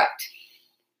responsible. Correct.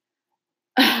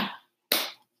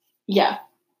 Yeah.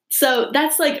 So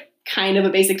that's like kind of a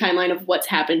basic timeline of what's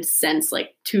happened since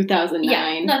like 2009.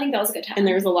 Yeah, no, I think that was a good time. And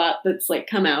there's a lot that's like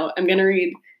come out. I'm going to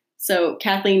read. So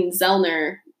Kathleen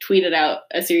Zellner tweeted out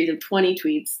a series of 20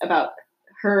 tweets about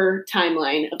her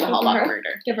timeline of the Halbach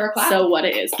murder. Give her a clap. So what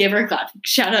it is. Give her a clap.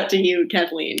 Shout out to you,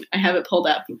 Kathleen. I have it pulled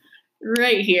up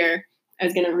right here. I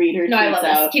was going to read her tweets I love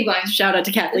out. This. Keep going. Shout out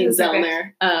to Kathleen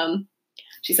Zellner.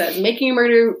 She says, Making a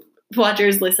Murder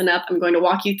watchers, listen up. I'm going to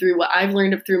walk you through what I've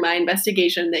learned through my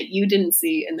investigation that you didn't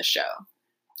see in the show.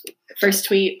 First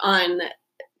tweet on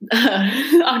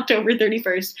October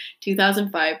 31st,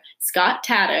 2005. Scott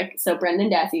Taddock, so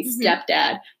Brendan Dassey's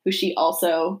stepdad, who she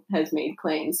also has made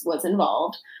claims was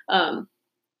involved,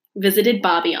 visited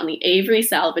Bobby on the Avery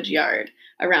salvage yard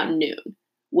around noon,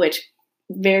 which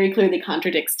very clearly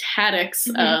contradicts Taddock's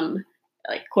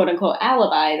like quote unquote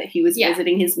alibi that he was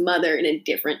visiting his mother in a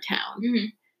different town. Mm-hmm.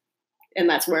 And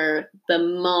that's where the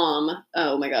mom,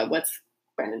 oh my God, what's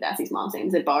Brendan Dassey's mom's name?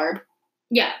 Is it Barb?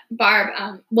 Yeah, Barb.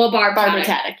 Barbara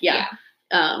Taddock, yeah.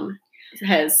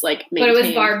 Has like maintained. But it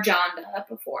was Barb Jonda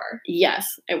before.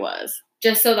 Yes, it was.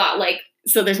 Just so that like.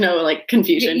 So there's no like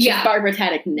confusion. Yeah. She's Barbara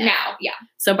Taddock now. Yeah.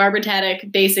 So Barbara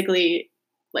Taddock basically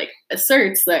like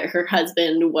asserts that her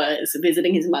husband was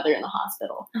visiting his mother in the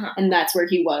hospital. And that's where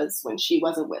he was when she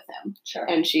wasn't with him. Sure.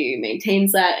 And she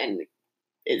maintains that and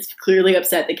is clearly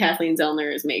upset that Kathleen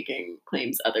Zellner is making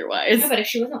claims otherwise. No, but if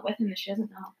she wasn't with him, then she doesn't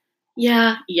know.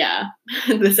 Yeah.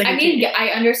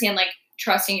 I understand like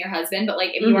trusting your husband, but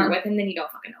like if you weren't with him, then you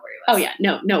don't fucking know where he was. Oh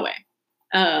yeah, no way.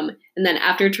 And then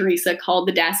after Teresa called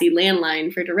the Dassey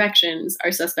landline for directions,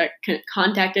 our suspect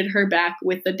contacted her back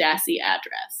with the Dassey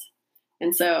address.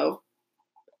 And so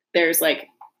there's like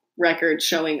records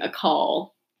showing a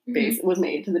call was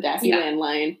made to the Dassey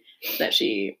landline that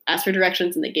she asked for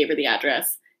directions and they gave her the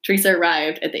address. Teresa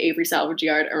arrived at the Avery salvage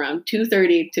yard around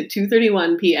 2:30 to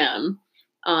 2:31 p.m.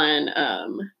 on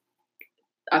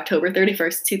October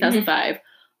 31st, 2005.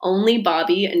 Only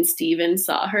Bobby and Steven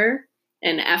saw her.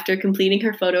 And after completing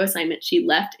her photo assignment, she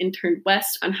left and turned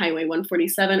west on Highway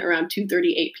 147 around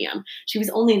 2:38 p.m. She was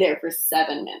only there for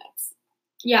 7 minutes.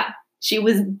 Yeah. She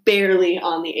was barely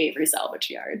on the Avery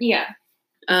salvage yard. Yeah.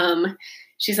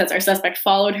 She says our suspect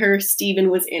followed her.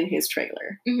 Steven was in his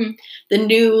trailer. Mm-hmm. The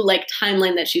new like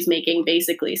timeline that she's making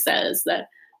basically says that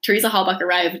Teresa Halbach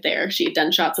arrived there. She had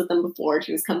done shots with them before.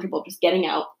 She was comfortable just getting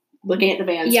out, looking at the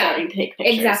van, starting to take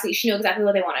pictures. Exactly. She knew exactly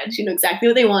what they wanted. She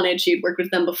had worked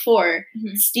with them before.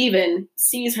 Steven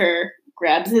sees her,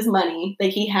 grabs his money that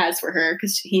he has for her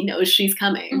because he knows she's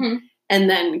coming, and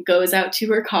then goes out to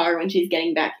her car when she's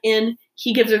getting back in.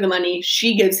 He gives her the money.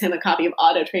 She gives him a copy of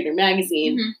Auto Trader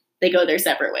magazine. They go their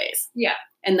separate ways. Yeah.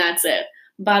 And that's it.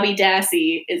 Bobby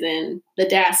Dassey is in the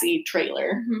Dassey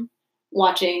trailer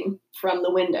watching from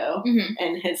the window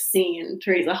and has seen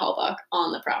Teresa Halbach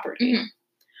on the property.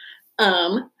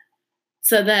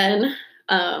 So then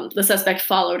the suspect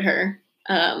followed her.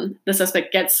 The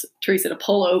suspect gets Teresa to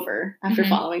pull over after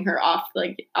following her off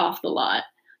the lot.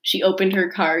 She opened her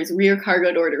car's rear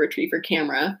cargo door to retrieve her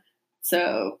camera.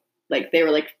 So like they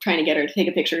were like trying to get her to take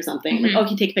a picture or something. Like, oh,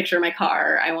 can you take a picture of my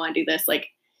car? I want to do this. Like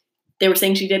they were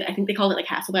saying she did. I think they called it like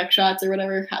Hasselback shots or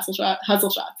whatever. Hustle shots.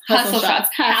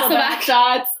 Hasselback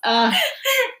shots.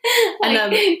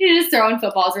 Like, you're just throwing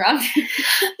footballs around.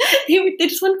 They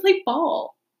just want to play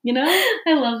ball. You know?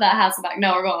 I love that Hasselback.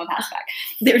 No, we're going with Hasselback.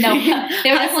 They were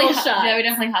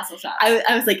definitely hustle shots.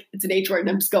 I was like, it's an H word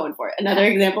and I'm just going for it. Another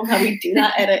example of how we do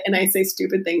not edit and I say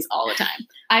stupid things all the time.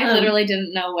 I literally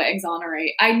didn't know what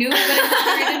exonerate. I knew what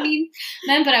exonerate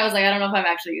meant, but I was like, I don't know if I'm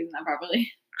actually using that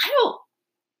properly.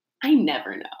 I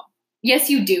never know. Yes,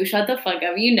 you do. Shut the fuck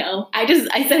up. You know. I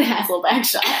said Hasselback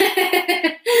shot.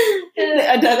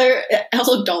 I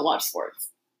also don't watch sports.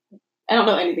 I don't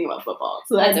know anything about football,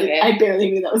 so that's okay. I barely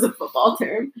knew that was a football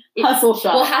term. Hustle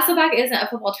shot. Well, Hasselback isn't a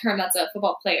football term. That's a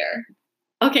football player.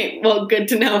 Okay, well, good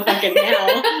to know fucking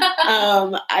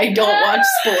now. I don't watch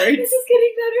sports. This is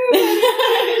getting better.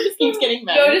 It just keeps getting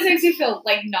better. No, it just makes me feel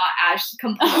like not as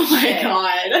complete. Oh my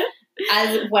god.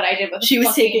 As what I did with she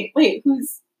was taking. Wait, who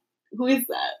is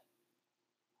that?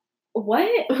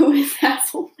 What? Who is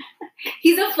Hasselback?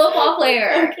 He's a football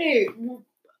player.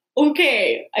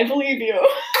 Okay, I believe you.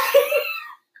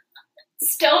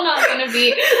 Still not going to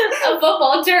be a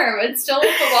football term. It's still a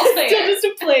football player. Still just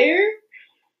a player?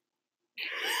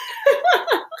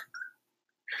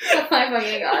 Oh my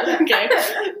fucking god. Okay.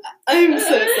 I'm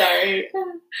so sorry.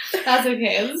 That's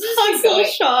okay. Let's just Hustle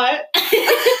shot.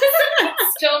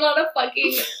 Still not a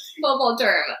fucking football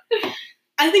term.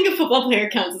 I think a football player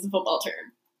counts as a football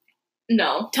term.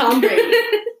 No. Tom Brady.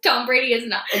 Tom Brady is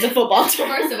not. It's a football term.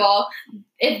 First of all,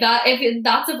 if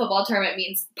that's a football term, it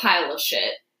means pile of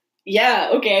shit. Yeah,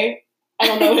 okay. I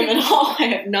don't know him at all. I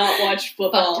have not watched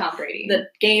football. Fuck Tom Brady. The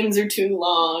games are too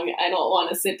long. I don't want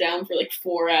to sit down for like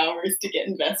 4 hours to get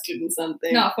invested in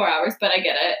something. Not 4 hours, but I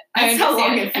get it. That's how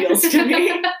long it feels to me.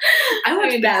 I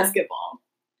watch basketball.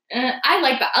 I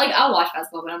like I'll watch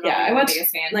basketball, but I'm not the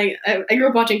biggest fan. Like I grew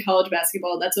up watching college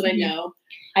basketball. That's what I know.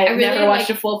 I've really never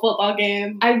watched a full football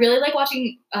game. I really like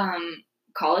watching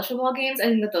college football games. I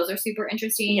think that those are super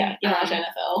interesting. Yeah, you watch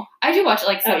NFL. I do watch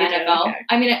like some NFL. Okay.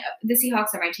 I mean, the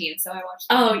Seahawks are my team, so I watch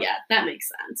them. Oh yeah, that makes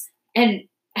sense. And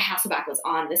Hasselback was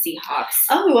on the Seahawks.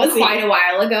 Oh, was he? Quite a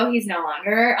while ago. He's no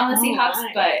longer on the Seahawks,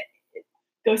 but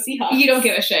Go Seahawks. You don't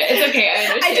give a shit. It's okay. I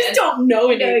understand. I just don't know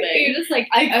You know, anything. you're just like,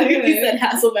 I clearly okay. said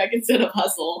Hasselbeck instead of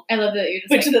Hustle. I love that you're just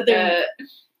Which like, that they're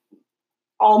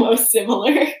almost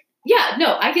similar. yeah,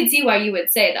 no, I can see why you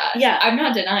would say that. Yeah. I'm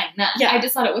not denying that. Yeah. I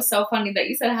just thought it was so funny that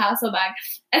you said Hasselbeck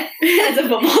As a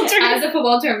football term. As a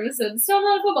football term. It's still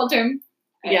not a football term.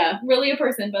 Yeah. Really a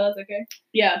person, but that's okay.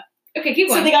 Yeah. Okay, keep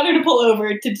going. So they got her to pull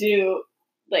over to do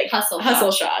like Hustle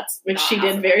shots, which Not she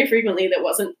did Hasselbeck. very frequently. That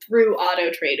wasn't through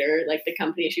Auto Trader, like the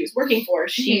company she was working for.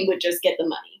 She Mhm. would just get the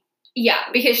money. Yeah,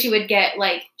 because she would get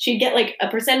like, She'd get like a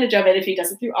percentage of it if she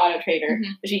does it through Auto Trader,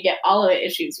 Mhm. but she'd get all of it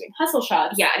if she was doing hustle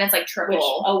shots. yeah, and it's like Which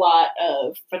triple. a lot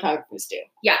of photographers do.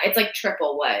 Yeah, it's like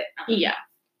triple what Yeah.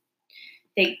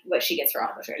 what she gets for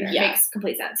Auto Trader. Yeah. Makes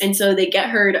complete sense. And so they get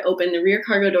her to open the rear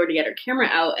cargo door to get her camera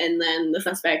out, and then the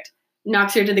suspect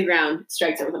knocks her to the ground,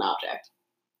 strikes her with an object.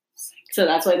 So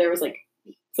that's why there was like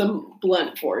some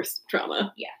blunt force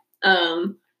trauma. Yeah.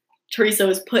 Teresa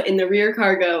was put in the rear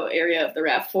cargo area of the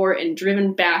RAV4 and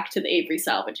driven back to the Avery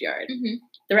salvage yard. Mhm.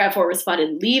 The RAV4 was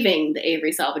spotted leaving the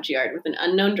Avery salvage yard with an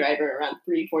unknown driver around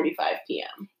 3:45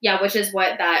 p.m. Yeah, which is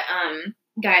what that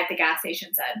guy at the gas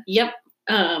station said. Yep.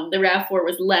 The RAV4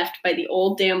 was left by the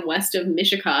old dam west of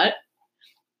Mishicot.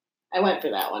 I went for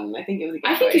that one. I think it was a good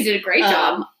I think choice. you did a great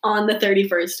job. On the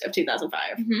 31st of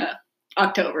 2005. Mhm.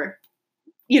 October.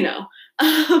 You know.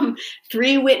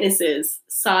 3 witnesses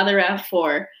saw the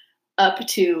RAV4 up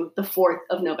to the 4th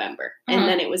of November. And Uh-huh.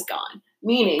 then it was gone.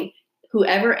 Meaning,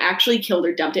 whoever actually killed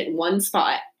her dumped it in one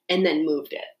spot and then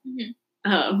moved it.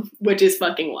 Mhm. Which is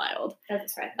fucking wild.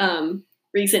 That's right.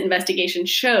 Recent investigation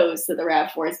shows that the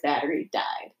RAV4's battery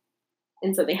died.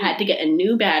 And so they had to get a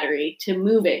new battery to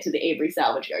move it to the Avery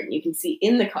salvage yard. And you can see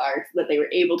in the car that they were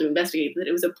able to investigate that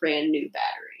it was a brand new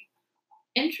battery.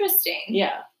 Interesting.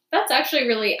 Yeah. That's actually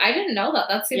really, I didn't know that.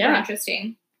 That's super Yeah.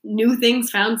 interesting. New things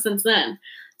found since then.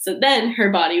 So then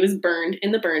her body was burned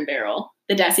in the burn barrel.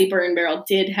 The Dassey burn barrel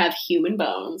did have human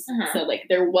bones. Uh-huh. So like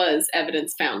there was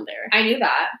evidence found there. I knew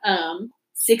that.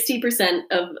 60%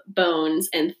 of bones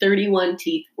and 31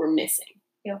 teeth were missing.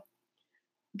 Yep.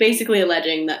 Basically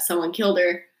alleging that someone killed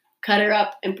her, cut her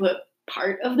up, and put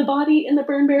part of the body in the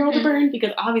burn barrel Mhm. to burn,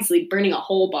 because obviously burning a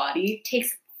whole body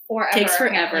Takes forever. takes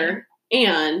apparently. forever.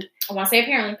 And I want to say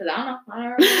apparently, because I don't know. I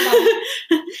don't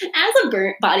know. as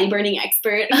a body burning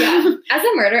expert, Yeah. As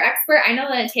a murder expert, I know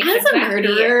that it takes as a exactly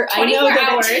murderer, I 24 know that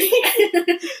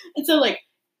hours. and so like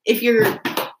if you're,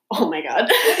 oh my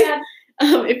god, Yeah.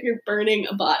 if you're burning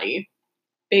a body,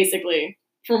 basically,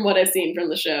 from what I've seen from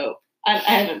the show, I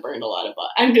haven't burned a lot of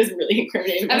bodies. I'm just really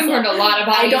incriminating I haven't myself. burned a lot of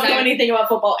bodies. I don't know anything about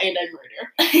football, and I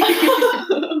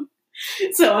murder.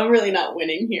 So I'm really not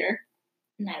winning here.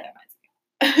 Neither am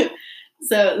I.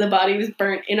 So the body was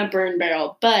burnt in a burn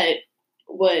barrel, but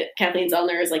what Kathleen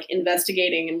Zellner is like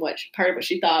investigating, and part of what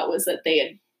she thought was that they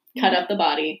had cut up the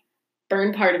body,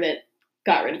 burned part of it,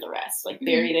 got rid of the rest, like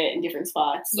buried it in different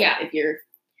spots. Like, Yeah. if you're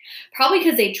Probably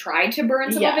because they tried to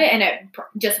burn some of Yeah. it and it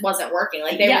just wasn't working.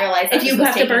 Like they Yeah. realized that if you this was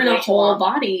have to taking burn a way too whole long.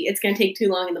 body, it's going to take too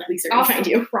long, and the police are going to Also, find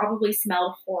you. probably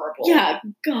smelled horrible. Yeah,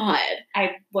 God.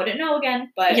 I wouldn't know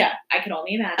again, but Yeah. I can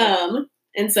only imagine.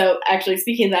 And so, actually,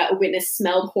 speaking of that, a witness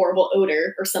smelled horrible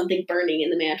odor or something burning in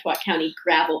the Manitowoc County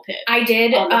gravel pit I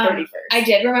did. on the 31st. I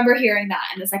did remember hearing that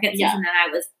in the second Yeah. season, and I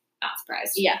was not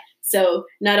surprised. Yeah. So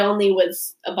not only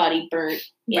was a body burnt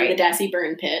in Right. the Dassey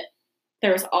burn pit,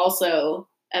 there was also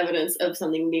evidence of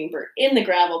something being burnt in the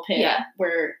gravel pit, Yeah.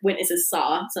 where witnesses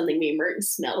saw something being burnt and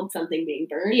smelled something being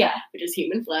burnt, Yeah. which is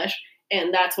human flesh.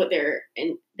 And that's what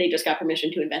they just got permission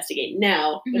to investigate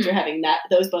now, which Mhm. they're having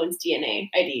those bones DNA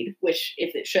ID'd, which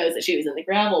if it shows that she was in the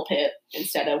gravel pit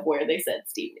instead of where they said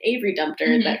Stephen Avery dumped her,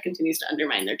 Mhm. that continues to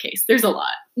undermine their case. There's a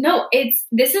lot. No,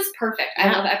 this is perfect. I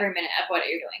Yeah. love every minute of what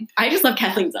you're doing. I just love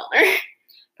Kathleen Zellner.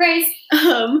 Praise.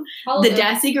 The Hallelujah.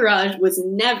 Dassey garage was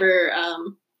never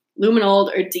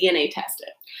luminold or DNA tested.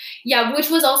 Yeah, which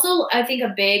was also, I think, a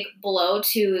big blow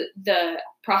to the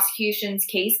prosecution's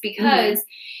case because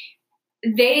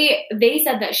they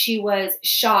said that she was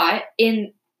shot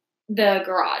in the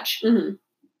garage. Mm-hmm.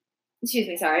 Excuse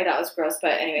me, sorry, that was gross,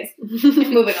 but anyways,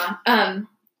 moving on.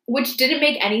 Which didn't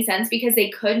make any sense because they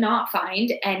could not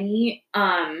find any,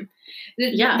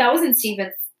 Yeah. that was in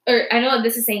Stephen's, or I know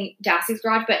this is saying Dassey's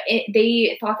garage, but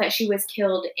they thought that she was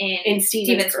killed in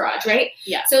Stephen's garage, right?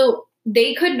 Yeah. So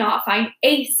they could not find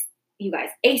a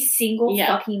single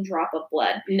Yeah. fucking drop of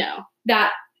blood. No.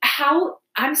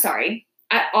 I'm sorry.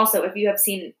 Also, if you have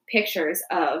seen pictures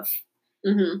of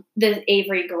the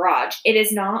Avery garage. It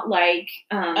is not like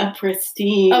a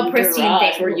pristine garage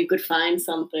thing where you could find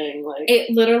something. Like,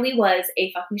 it literally was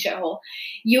a fucking shithole.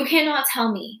 You cannot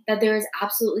tell me that there is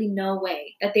absolutely no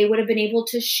way that they would have been able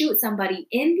to shoot somebody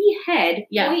in the head,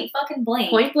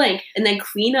 point blank, and then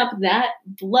clean up that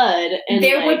blood. And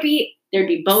there'd be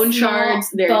bone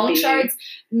shards. Shards.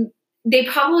 They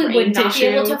probably would not be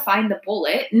able to find the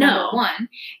bullet. No. Number one,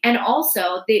 and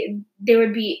also there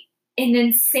would be an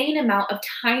insane amount of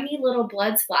tiny little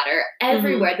blood splatter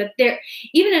everywhere that there,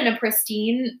 even in a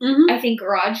pristine, I think,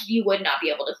 garage, you would not be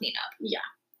able to clean up. Yeah.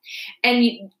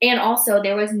 And also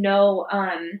there was no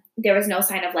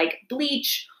sign of like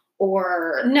bleach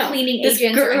or cleaning agents.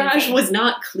 This garage was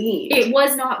not clean. It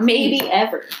was not clean. Maybe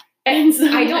ever. And so,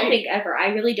 I don't think ever. I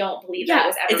really don't believe that it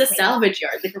was ever It's a clean. salvage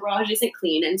yard. The garage isn't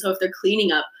clean. And so if they're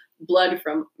cleaning up blood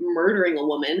from murdering a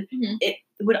woman, it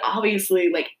would obviously,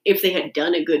 like, if they had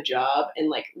done a good job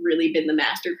and, like, really been the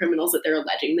master criminals that they're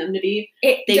alleging them to be,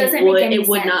 it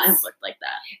would not have looked like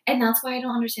that. And that's why I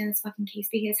don't understand this fucking case,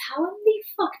 because how in the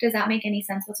fuck does that make any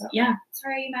sense whatsoever? Yeah.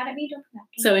 Sorry, are you mad at me? Don't come back.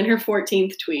 So in her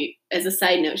 14th tweet, as a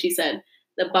side note, she said,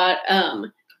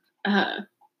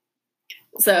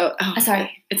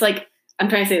 sorry. It's like, I'm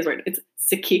trying to say this word. It's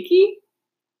Sakiki?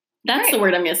 That's the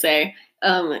word I'm going to say.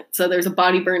 So there's a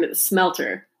body burned at the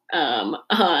smelter on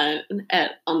the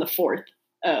 4th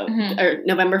of or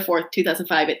November 4th,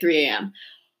 2005 at 3 a.m.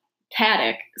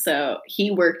 Paddock, so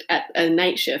he worked at a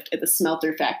night shift at the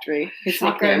smelter factory. His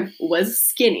nickname was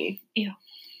Skinny. Ew.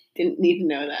 Didn't need to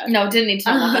know that. No, didn't need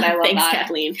to know that, but I love Thanks, that.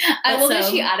 Kathleen. I love that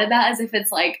she added that as if it's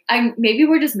like, maybe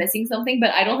we're just missing something,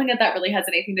 but I don't think that really has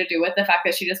anything to do with the fact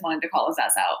that she just wanted to call his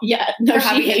ass out. Yeah, no,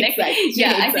 she hates that.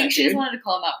 I think she just wanted to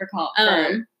call him out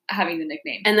for having the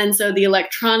nickname. And then so the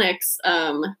electronics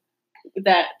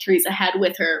that Teresa had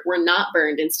with her were not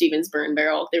burned in Stephen's burn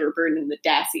barrel. They were burned in the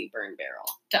Dassey burn barrel.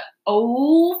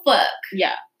 Oh, fuck.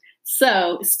 Yeah.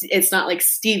 So it's not like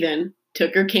Stephen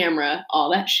took her camera,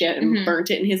 all that shit, and burnt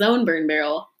it in his own burn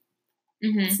barrel.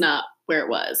 It's not where it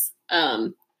was.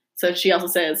 So she also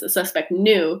says the suspect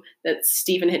knew that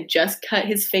Stephen had just cut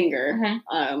his finger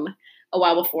a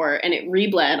while before, and it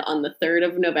rebled on the 3rd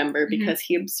of November because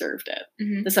he observed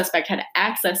it. The suspect had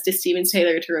access to Stephen's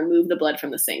trailer to remove the blood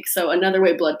from the sink. So another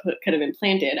way blood could have been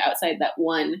planted outside that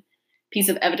one piece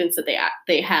of evidence that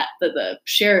they had, that the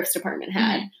sheriff's department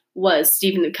had, was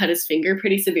Stephen had cut his finger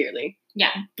pretty severely.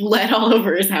 Yeah. Bled all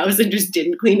over his house and just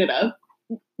didn't clean it up.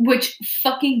 Which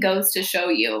fucking goes to show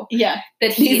you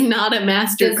that he's not a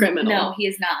master criminal. No, he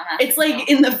is not a master criminal. Like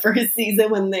in the first season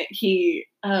when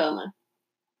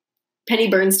Penny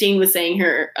Bernstein was saying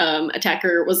her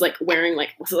attacker was like wearing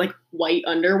white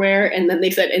underwear, and then they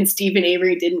said, and Stephen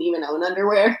Avery didn't even own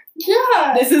underwear.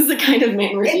 Yeah. This is the kind of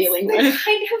man we're dealing with. It's the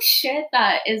kind of shit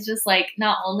that is just like,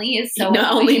 not only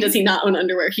does he not own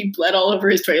underwear, he bled all over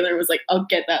his trailer and was like, I'll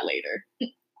get that later.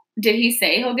 Did he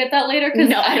say he'll get that later?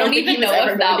 Because I don't even know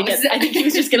if that was... I think he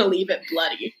was just going to leave it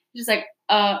bloody. Just like,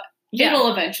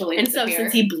 it'll eventually And disappear. So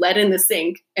since he bled in the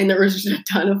sink and there was just a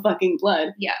ton of fucking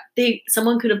blood,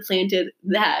 someone could have planted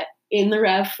that in the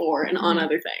RAV4 and on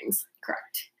other things.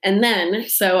 Correct. And then,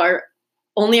 so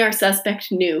only our suspect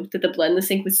knew that the blood in the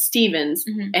sink was Stephen's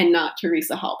and not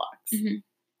Teresa Halbach's.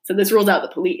 So this rules out the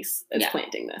police as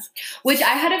planting this. Which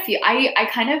I had a few. I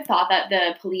kind of thought that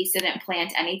the police didn't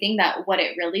plant anything. That what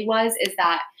it really was is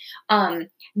that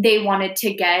they wanted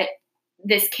to get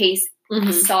this case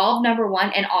solved, number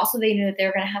one, and also they knew that they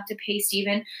were going to have to pay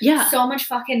Stephen so much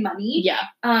fucking money. Yeah.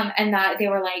 And that they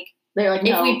were like,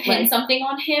 if we pin something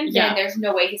on him, then there's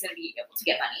no way he's going to be able to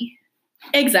get money.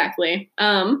 Exactly.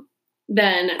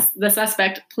 Then the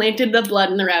suspect planted the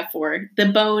blood in the RAV4,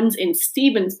 the bones in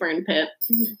Stephen's burn pit,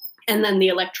 and then the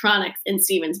electronics in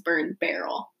Stephen's burn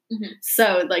barrel.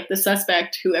 So, like, the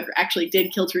suspect, whoever actually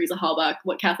did kill Teresa Halbach,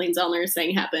 what Kathleen Zellner is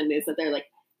saying happened is that they're like,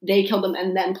 they killed them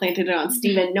and then planted it on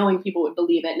Stephen, knowing people would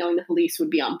believe it, knowing the police would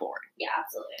be on board. Yeah,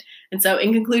 absolutely. And so,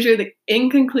 in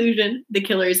conclusion, the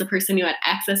killer is a person who had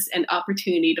access and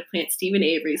opportunity to plant Stephen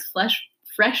Avery's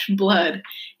fresh blood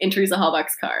in Teresa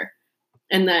Halbach's car.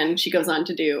 And then she goes on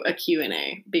to do a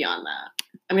Q&A beyond that.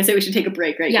 I'm going to say we should take a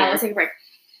break here. Yeah, let's take a break.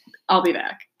 I'll be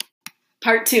back.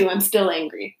 Part 2, I'm still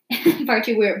angry. Part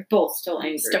 2, we're both still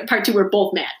angry. Part 2, we're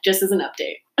both mad, just as an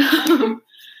update. So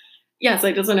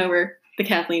I just went over the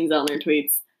Kathleen Zellner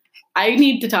tweets. I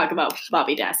need to talk about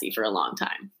Bobby Dassey for a long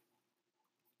time.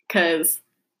 Because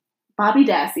Bobby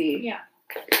Dassey,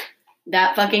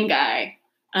 that fucking guy.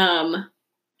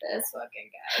 This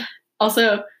fucking guy.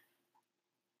 Also,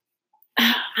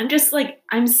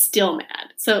 I'm still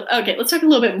mad. So, okay, let's talk a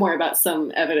little bit more about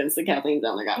some evidence that Kathleen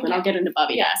Zellner got, then I'll get into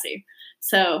Bobby Dassey.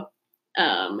 So,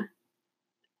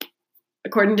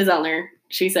 according to Zellner,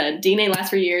 she said, DNA lasts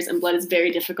for years and blood is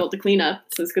very difficult to clean up,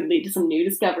 so this could lead to some new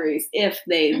discoveries if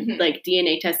they,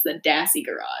 DNA test the Dassey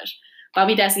garage.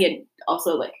 Bobby Dassey had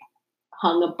also,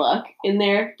 hung a buck in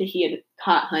there that he had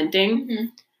caught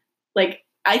hunting. I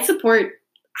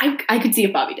could see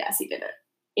if Bobby Dassey did it.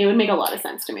 It would make a lot of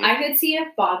sense to me. I could see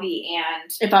if Bobby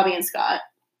and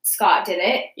Scott did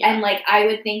it. Yeah. And, I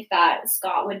would think that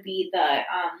Scott would be the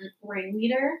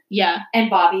ringleader. Yeah. And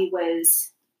Bobby was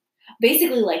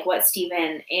basically, what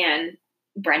Steven and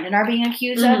Brendan are being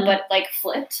accused of, but,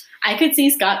 flipped. I could see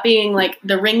Scott being,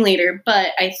 the ringleader, but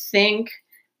I think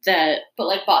that...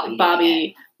 But,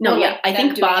 Bobby... No, yeah, I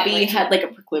think Bobby had, a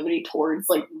proclivity towards,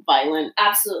 violent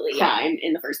absolutely crime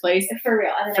in the first place. For real.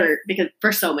 And because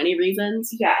for so many reasons.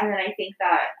 Yeah, and then I think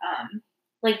that,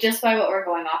 just by what we're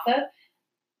going off of,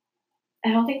 I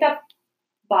don't think that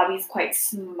Bobby's quite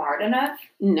smart enough.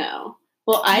 No.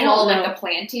 Well, I don't know. The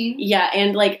planting. Yeah,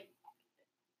 and,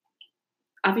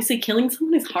 obviously killing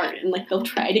someone is hard, and, they'll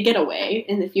try to get away,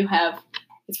 and if you have...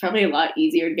 It's probably a lot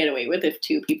easier to get away with if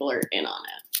two people are in on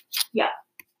it. Yeah.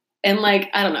 And, I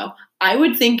don't know. I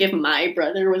would think if my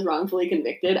brother was wrongfully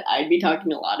convicted, I'd be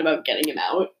talking a lot about getting him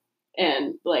out.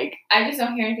 And, I just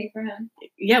don't hear anything from him.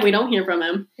 Yeah, we don't hear from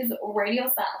him. His radio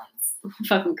silence.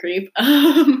 Fucking creep.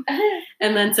 And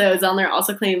then, so Zellner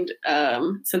also claimed,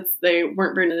 since they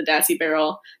weren't burned in the Dassey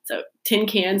barrel, so tin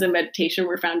cans and vegetation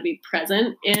were found to be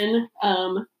present in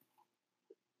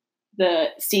the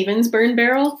Stevens burn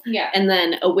barrel. Yeah. And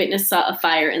then a witness saw a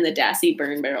fire in the Dassey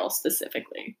burn barrel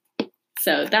specifically.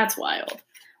 So that's wild.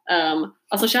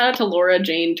 Also, shout out to Laura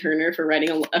Jane Turner for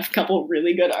writing a couple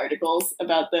really good articles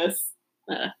about this.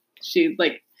 She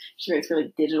writes for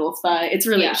Digital Spy. It's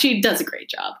really she does a great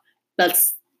job.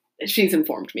 She's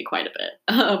informed me quite a bit.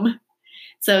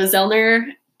 So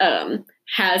Zellner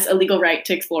has a legal right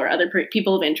to explore other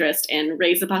people of interest and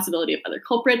raise the possibility of other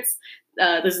culprits.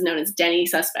 This is known as Denny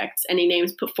suspects. Any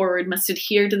names put forward must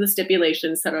adhere to the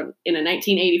stipulations set out in a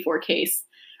 1984 case.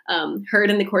 Heard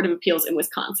in the Court of Appeals in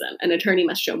Wisconsin. An attorney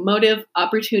must show motive,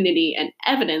 opportunity, and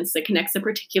evidence that connects a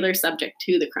particular subject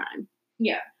to the crime.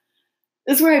 Yeah.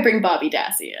 This is where I bring Bobby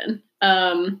Dassey in.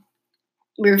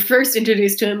 We were first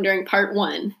introduced to him during part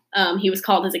 1. He was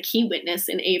called as a key witness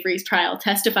in Avery's trial,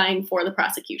 testifying for the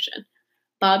prosecution.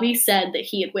 Bobby said that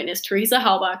he had witnessed Teresa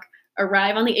Halbach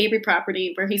arrive on the Avery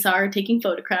property where he saw her taking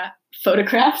photographs. Taking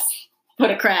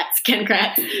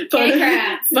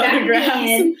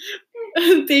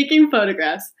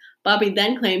photographs. Bobby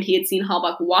then claimed he had seen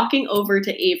Halbach walking over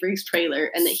to Avery's trailer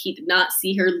and that he did not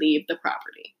see her leave the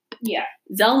property. Yeah.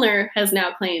 Zellner has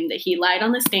now claimed that he lied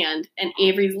on the stand, and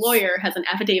Avery's lawyer has an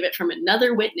affidavit from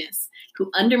another witness who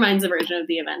undermines the version of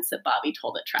the events that Bobby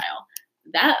told at trial.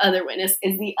 That other witness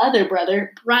is the other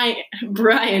brother,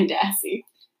 Brian Dassey.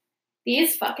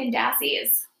 These fucking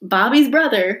Dasseys. Bobby's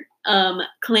brother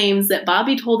claims that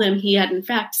Bobby told him he had in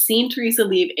fact seen Teresa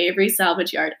leave Avery's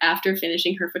salvage yard after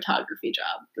finishing her photography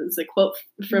job. This is a quote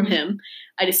from him.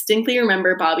 I distinctly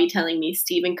remember Bobby telling me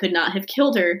Steven could not have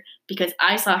killed her because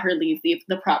I saw her leave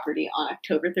the property on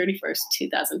October 31st,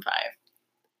 2005.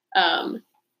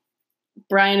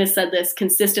 Brian has said this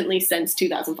consistently since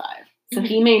 2005. So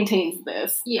he maintains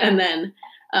this. Yeah. And then,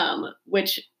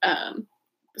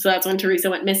 so that's when Teresa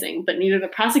went missing, but neither the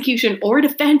prosecution or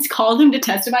defense called him to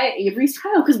testify at Avery's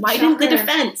trial. Because why didn't the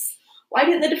defense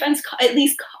at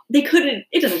least they couldn't,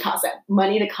 it doesn't cost that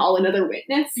money to call another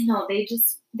witness. No, they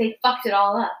fucked it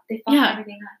all up. They fucked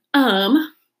everything up.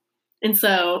 And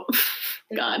so,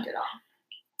 fucked it all.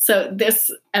 So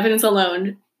this evidence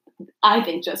alone, I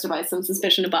think, justifies some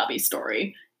suspicion of Bobby's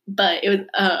story. But it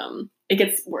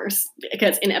gets worse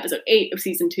because in episode 8 of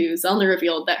season 2, Zellner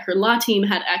revealed that her law team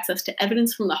had access to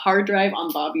evidence from the hard drive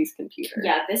on Bobby's computer.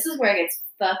 Yeah, this is where it gets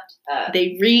fucked up.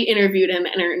 They re-interviewed him,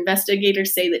 and our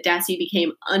investigators say that Dassey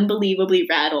became unbelievably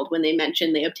rattled when they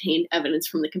mentioned they obtained evidence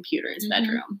from the computer in his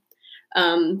bedroom.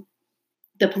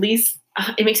 The police,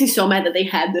 it makes me so mad that they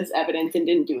had this evidence and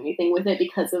didn't do anything with it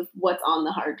because of what's on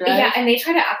the hard drive. Yeah, and they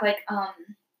try to act like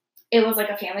it was like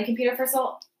a family computer for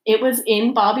It was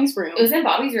in Bobby's room. It was in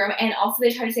Bobby's room, and also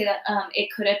they tried to say that it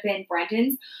could have been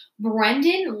Brendan's.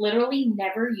 Brendan literally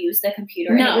never used the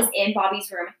computer, and it was in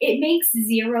Bobby's room. It makes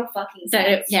zero fucking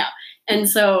sense. And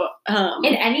so...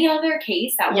 in any other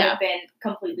case, that would have been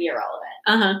completely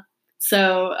irrelevant.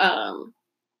 So,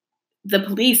 the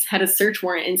police had a search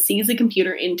warrant and seized the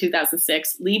computer in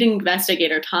 2006. Lead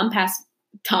investigator Tom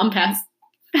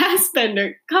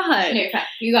Fassbender, God,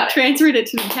 You got it. Transferred it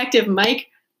to Detective Mike...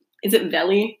 Is it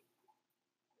Veli?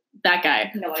 that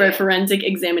guy, No for idea. forensic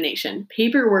examination.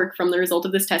 Paperwork from the result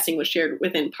of this testing was shared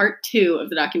within part 2 of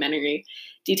the documentary,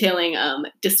 detailing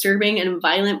disturbing and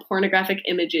violent pornographic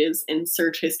images and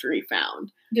search history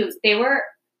found. Dude, they were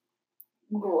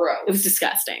gross. It was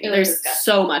disgusting. It was There's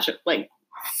disgusting. so much to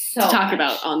talk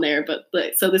about on there, but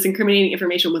so this incriminating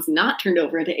information was not turned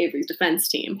over to Avery's defense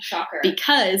team Shocker.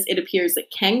 because it appears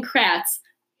that Ken Kratz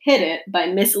hid it by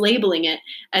mislabeling it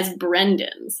as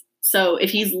Brendan's. So if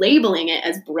he's labeling it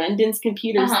as Brendan's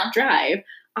computer's drive,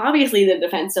 obviously the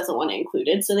defense doesn't want to include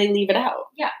it, so they leave it out.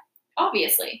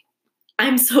 Obviously.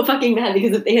 I'm so fucking mad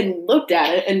because if they hadn't looked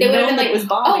at it and They would have known been that like, it was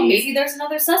Bobby's, oh, maybe there's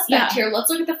another suspect here. Let's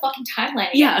look at the fucking timeline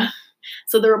again. yeah.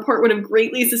 So the report would have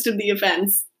greatly assisted the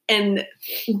offense and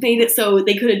made it so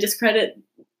they could have discredited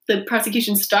the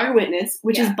prosecution's star witness,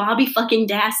 which is Bobby fucking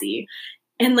Dassey,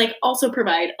 and like also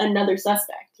provide another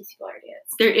suspect. These people are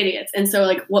idiots. They're idiots. And so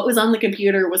like what was on the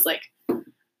computer was like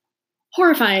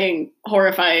horrifying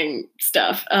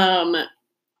stuff.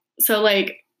 So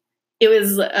like it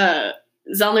was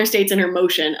Zellner states in her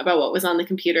motion about what was on the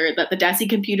computer that the Dassey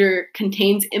computer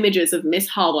contains images of Miss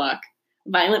Halbach,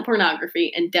 violent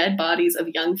pornography, and dead bodies of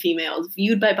young females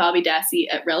viewed by Bobby Dassey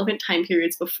at relevant time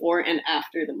periods before and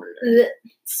after the murder. Ugh.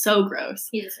 So gross.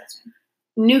 He's disgusting.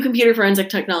 New computer forensic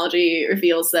technology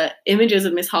reveals that images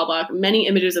of Miss Halbach, many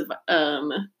images of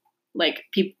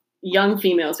young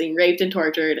females being raped and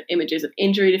tortured, images of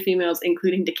injury to females,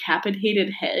 including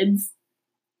decapitated heads.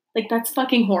 Like, that's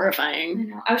fucking I horrifying.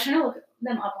 know. I was trying to look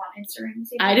them up on Instagram. And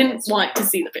see if I they didn't posted want to them.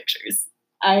 see the pictures.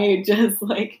 I just,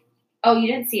 like... Oh, you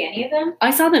didn't see any of them? I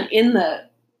saw them in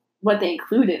what they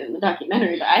included in the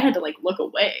documentary, but I had to, like, look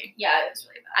away. Yeah, it was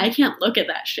really bad. I can't look at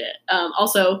that shit.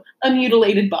 Also, a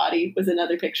mutilated body was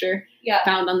another picture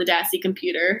found on the Dassey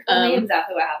computer. Only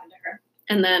exactly what happened to her.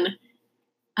 And then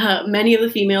many of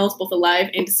the females, both alive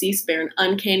and deceased, bear an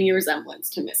uncanny resemblance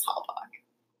to Miss Halbach.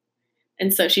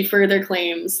 And so she further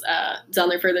claims,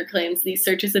 Zellner further claims, these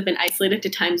searches have been isolated to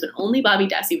times when only Bobby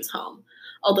Dassey was home.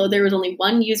 Although there was only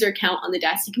one user account on the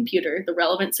Dassey computer, the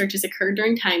relevant searches occurred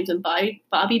during times when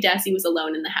Bobby Dassey was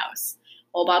alone in the house.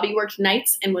 While Bobby worked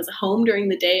nights and was home during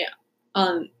the day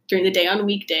on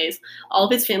weekdays, all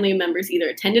of his family members either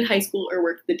attended high school or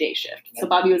worked the day shift. Yep. So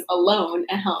Bobby was alone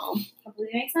at home.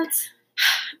 Completely makes sense.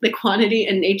 The quantity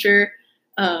and nature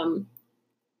of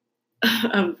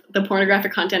the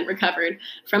pornographic content recovered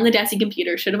from the Dassey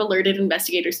computer should have alerted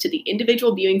investigators to the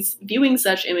individual viewing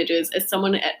such images as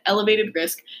someone at elevated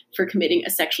risk for committing a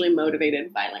sexually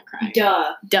motivated violent crime.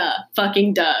 Duh.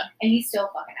 Fucking duh. And he's still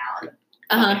fucking out of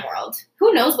the fucking world.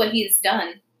 Who knows what he's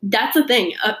done? That's the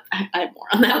thing. I have more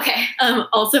on that. Okay.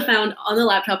 Also found on the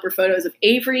laptop were photos of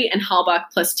Avery and Halbach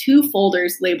plus 2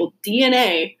 folders labeled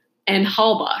DNA and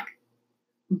Halbach.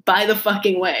 By the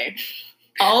fucking way.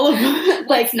 All of them.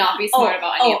 Let's not be smart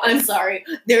about any of this. I'm sorry.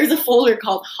 There's a folder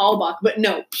called Halbach, but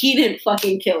no, he didn't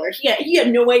fucking kill her. He had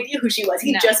no idea who she was.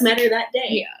 He just met her that day.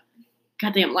 Yeah.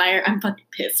 Goddamn liar. I'm fucking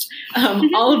pissed.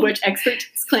 All of which experts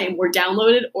claim were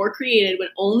downloaded or created when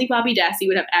only Bobby Dassey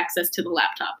would have access to the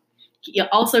laptop. He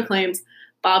also claims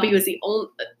Bobby was the only...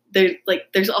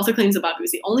 There's also claims that Bobby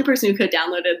was the only person who could have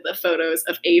downloaded the photos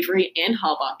of Avery and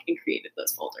Halbach and created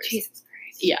those folders. Jesus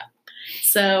Christ. Yeah.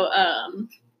 So,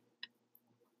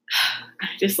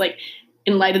 just like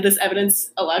in light of this evidence,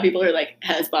 a lot of people are like,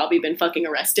 has Bobby been fucking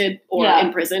arrested or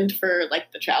imprisoned for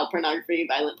like the child pornography,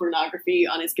 violent pornography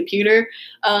on his computer?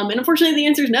 And unfortunately the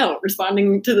answer is no.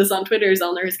 Responding to this on Twitter,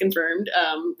 Zellner has confirmed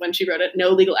when she wrote it, no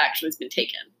legal action has been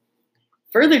taken.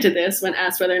 Further to this, when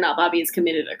asked whether or not Bobby has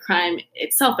committed a crime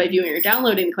itself by viewing or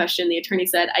downloading the question, the attorney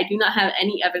said, I do not have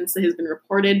any evidence that has been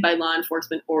reported by law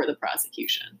enforcement or the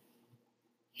prosecution.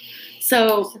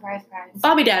 So, Surprise.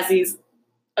 Bobby Dassey's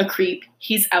a creep.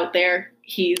 He's out there.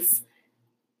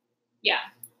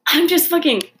 I'm just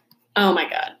fucking, oh my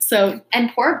God. So,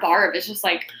 And poor Barb is just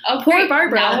like, oh, Poor great,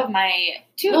 Barbara. now of my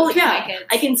two well, of my yeah, kids.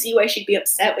 I can see why she'd be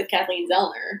upset with Kathleen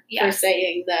Zellner for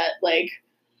saying that, like,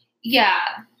 Yeah.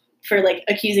 for like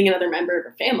accusing another member of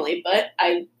her family. But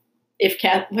if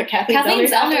Kathleen Kathleen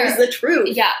Zellner is the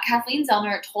truth. Yeah, Kathleen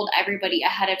Zellner told everybody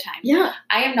ahead of time. Yeah.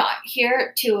 I am not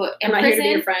here to I'm not here to be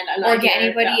your imprison friend. I'm or not get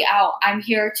here, anybody out. I'm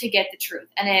here to get the truth.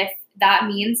 And if that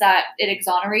means that it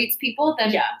exonerates people,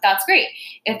 then that's great.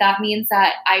 If that means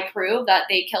that I prove that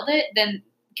they killed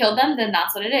them, then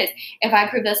that's what it is. If I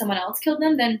prove that someone else killed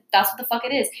them, then that's what the fuck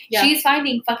it is. Yeah. She's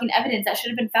finding fucking evidence that should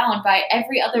have been found by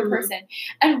every other person.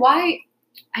 And why...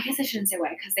 I guess I shouldn't say why,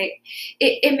 because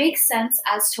it makes sense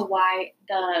as to why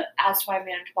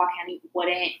Manitowoc County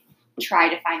wouldn't try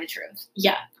to find the truth.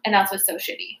 Yeah. And that's what's so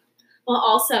shitty. Well,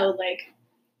 also, like,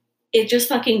 it just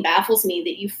fucking baffles me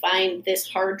that you find this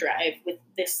hard drive with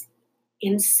this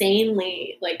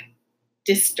insanely like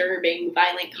disturbing,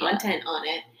 violent content on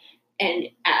it. And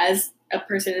as a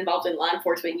person involved in law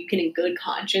enforcement, you can in good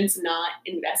conscience not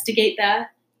investigate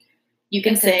that. You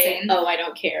can say, insane. oh, I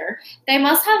don't care. They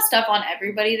must have stuff on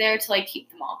everybody there to like keep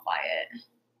them all quiet.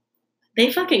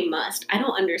 They fucking must. I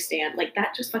don't understand. Like,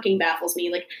 that just fucking baffles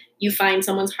me. Like, you find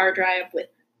someone's hard drive with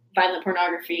violent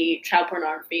pornography, child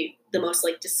pornography, the most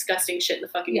like disgusting shit in the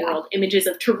fucking world. Images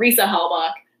of Teresa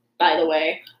Halbach, by the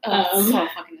way. So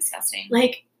fucking disgusting.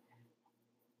 Like,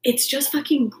 it's just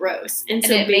fucking gross. And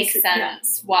so it makes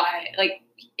sense why, like,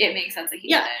 it makes sense that he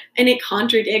did it. And it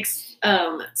contradicts,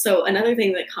 so another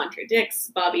thing that contradicts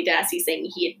Bobby Dassey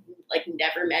saying he had, like,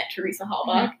 never met Teresa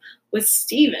Halbach was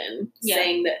Steven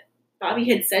saying that Bobby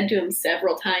had said to him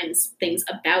several times things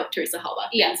about Teresa Halbach.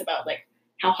 Things about, like,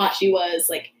 how hot she was,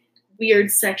 like,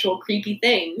 weird, sexual, creepy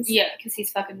things. Yeah, because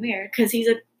he's fucking weird. Because he's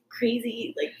a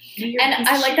crazy, like, weird and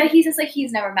I like that he says, like,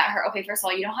 he's never met her. Okay, first of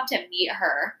all, you don't have to meet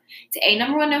her to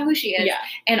number one, know who she is. Yeah.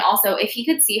 And also, if he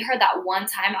could see her that one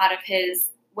time out of his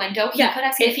window, he could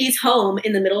have seen if he's home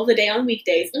in the middle of the day on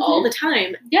weekdays all the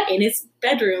time in his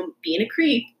bedroom being a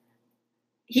creep,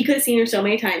 he could have seen her so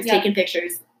many times, taken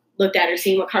pictures, looked at her,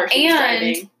 seen what car she was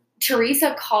driving.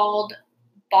 Teresa called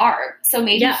Barb, so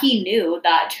maybe he knew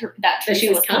that Teresa she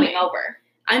was coming over.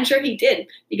 I'm sure he did,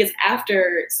 because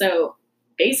after, so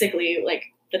basically, like,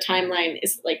 the timeline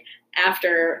is, like,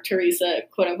 after Teresa,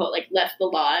 quote unquote, like, left the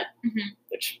lot,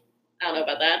 which I don't know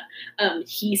about that.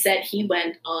 He said he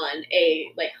went on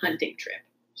a, like, hunting trip.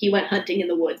 He went hunting in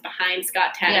the woods behind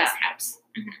Scott Taddick's house,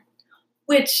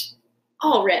 which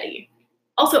already.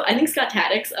 Also, I think Scott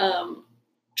Taddick's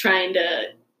trying to,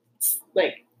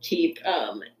 like, keep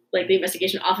like the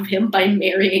investigation off of him by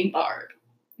marrying Barb.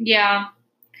 Yeah.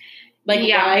 Like,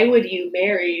 why would you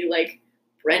marry, like,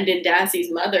 Brendan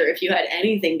Dassey's mother if you had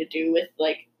anything to do with,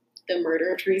 like, the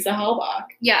murder of Teresa Halbach?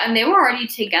 Yeah, and they were already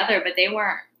together, but they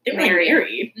weren't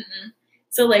married.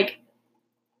 So, like,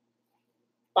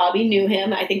 Bobby knew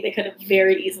him. I think they could have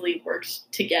very easily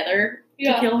worked together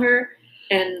to kill her.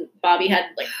 And Bobby had,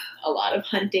 like, a lot of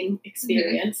hunting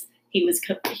experience. He was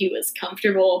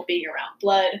comfortable being around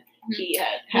blood. He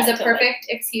had it was a perfect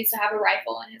excuse to have a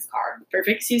rifle in his car.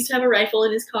 Perfect excuse to have a rifle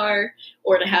in his car,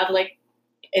 or to have, like,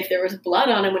 if there was blood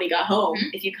on him when he got home.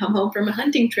 If you come home from a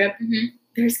hunting trip,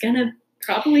 there's gonna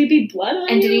probably be blood on you.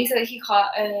 And did he say that he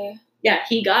caught a... Yeah,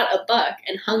 he got a buck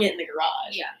and hung it in the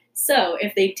garage. Yeah. So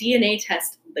if they DNA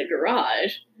test the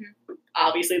garage,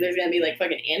 obviously there's gonna be, like,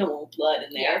 fucking animal blood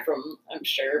in there from, I'm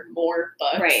sure, more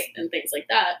bucks and things like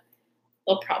that.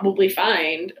 They'll probably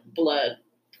find blood,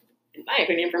 in my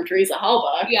opinion, from Teresa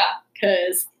Halbach. Yeah.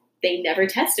 Because they never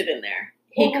tested in there.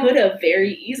 He could have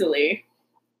very easily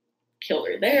killed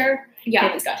her there. Yeah.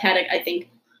 Him and Scott Taddick, I think,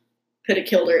 could have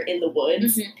killed her in the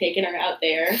woods, taken her out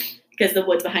there. Because the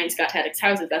woods behind Scott Taddick's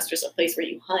house, that's just a place where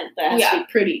you hunt. That has to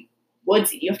be pretty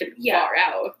woodsy. You have to be far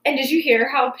out. And did you hear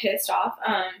how pissed off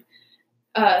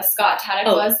Scott Taddick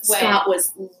was when... Scott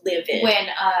was livid. When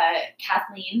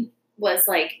Kathleen... was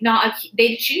like she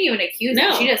didn't even accuse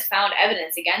him. She just found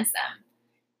evidence against them.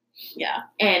 Yeah.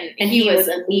 And he was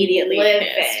immediately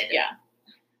pissed. Yeah.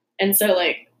 And so,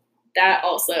 like, that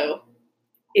also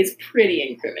is pretty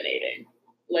incriminating.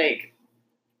 Like,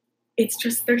 it's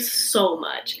just, there's so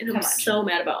much. And I'm so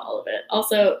mad about all of it.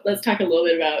 Also, let's talk a little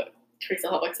bit about Teresa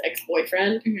Halbach's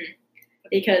ex-boyfriend.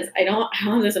 Because I don't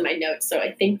have this in my notes, so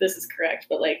I think this is correct.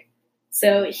 But, like,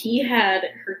 so he had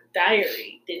her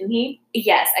diary, didn't he?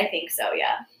 Yes, I think so,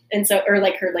 yeah. And so, or,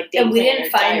 like, her, like, date. And we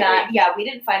didn't find that. Yeah, we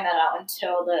didn't find that out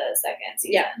until the second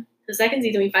season. Yeah. The second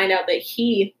season, we find out that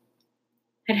he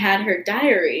had her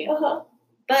diary.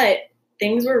 But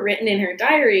things were written in her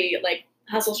diary, like,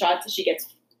 hustle shots that she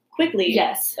gets quickly.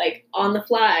 Yes. Like, on the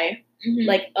fly,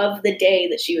 like, of the day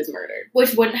that she was murdered.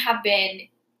 Which wouldn't have been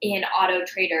in Auto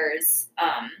Trader's,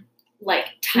 like,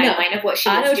 timeline of what she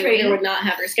was doing. Auto Trader would not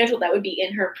have her scheduled. That would be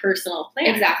in her personal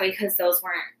plan. Exactly, because those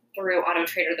weren't through Auto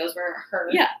Trader. Those were her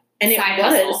and side it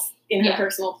was hustle. In her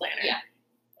personal planner.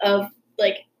 Of,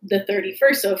 like, the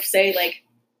 31st. So if, say, like,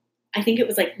 I think it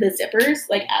was, like, the Zippers,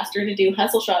 like, asked her to do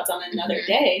hustle shots on another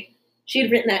day, she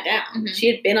had written that down. She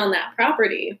had been on that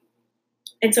property.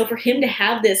 And so for him to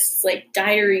have this, like,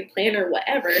 diary, planner,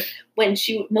 whatever, when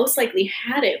she most likely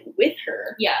had it with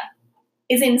her,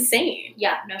 is insane.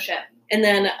 Yeah, no shit. And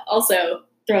then also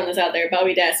throwing this out there,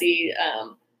 Bobby Dassey,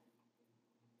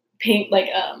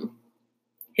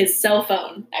 his cell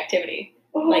phone activity.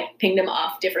 like pinged him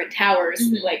off different towers,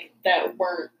 Mhm. like that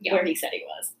weren't Yeah. where he said he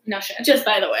was. No shit. Just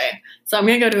by the way. So I'm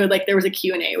going to go to like, there was a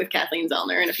Q&A with Kathleen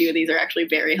Zellner, and a few of these are actually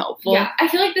very helpful. Yeah, I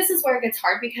feel like this is where it gets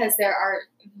hard because there are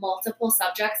multiple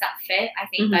subjects that fit, I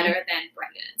think, Mhm. better than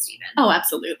Brendan and Steven. Oh,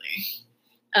 absolutely.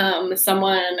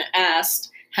 Someone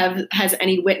asked, has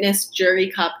any witness, jury,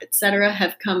 cop, etc.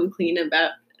 have come clean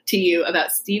to you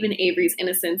about Stephen Avery's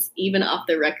innocence, even off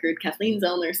the record? Kathleen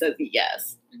Zellner says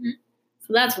yes. Mhm.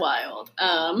 So that's wild.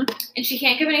 And she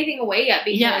can't give anything away yet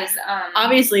because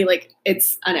Obviously, like,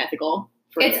 it's unethical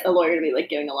for It's- a lawyer to be like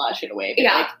giving a lot of shit away. But,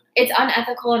 Yeah. like, it's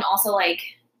unethical and also like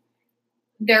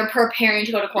they're preparing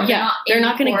to go to court. they're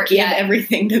not going to court give yet.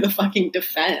 everything to the fucking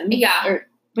defense. Yeah. Or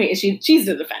wait, she's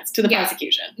the defense to the Yeah.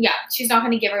 prosecution. Yeah, she's not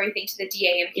going to give everything to the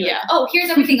DA and be Yeah. like, oh,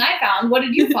 here's everything I found. What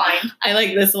did you find? I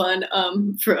like this one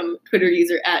from Twitter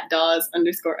user @Dawes__.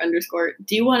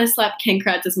 Do you want to slap Ken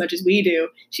Kratz as much as we do?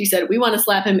 She said, we want to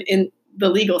slap him in the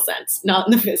legal sense, not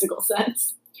in the physical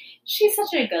sense. She's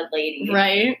such a good lady.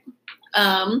 Right?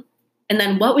 And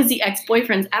then what was the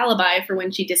ex-boyfriend's alibi for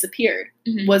when she disappeared?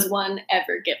 Mhm. Was one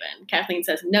ever given? Kathleen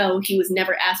says, no, he was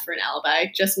never asked for an alibi.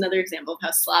 Just another example of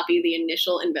how sloppy the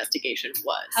initial investigation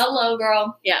was. Hello,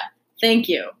 girl. Thank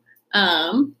you.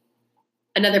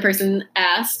 Another person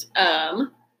asked,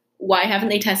 why haven't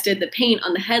they tested the paint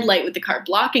on the headlight with the car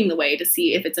blocking the way to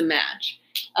see if it's a match?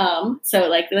 So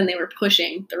like when they were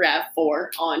pushing the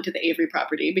RAV4 onto the Avery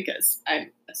property, because I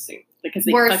assume because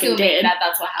they We're fucking assuming did,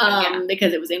 that's what happened.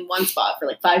 because it was in one spot for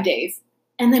like 5 days,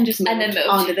 and then just moved, And then moved.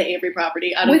 onto the Avery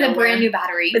property out of With a nowhere. brand new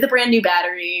battery. With a brand new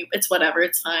battery. It's whatever.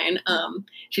 It's fine.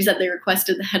 She said they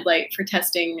requested the headlight for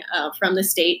testing from the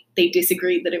state. They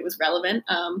disagreed that it was relevant.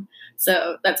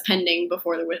 So that's pending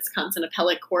before the Wisconsin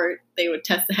Appellate Court. They would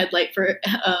test the headlight for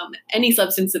any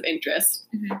substance of interest.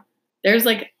 Mhm. There's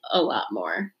like a lot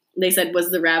more. They said,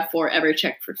 was the RAV4 ever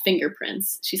checked for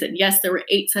fingerprints? She said, yes, there were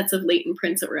 8 sets of latent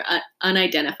prints that were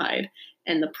unidentified.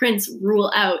 And the prints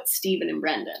rule out Stephen and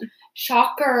Brendan.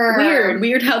 Shocker.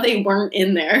 Weird how they weren't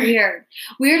in there.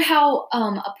 Weird how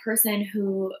a person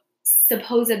who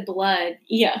supposed blood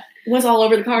Was all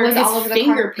over the car. was His all over the car.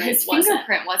 fingerprint His wasn't.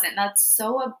 fingerprint wasn't. That's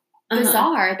so Uh-huh.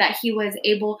 bizarre that he was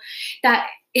able, that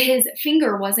his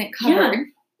finger wasn't covered.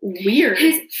 Weird.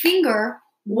 His finger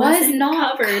was Wasn't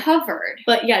not covered. covered.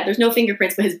 But yeah, there's no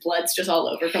fingerprints, but his blood's just all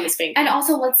over from his finger. And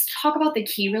also, let's talk about the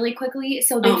key really quickly.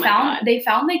 So they Oh my God. they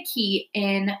found the key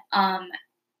in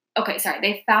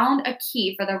they found a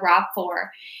key for the RAV4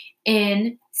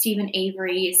 in Stephen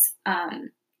Avery's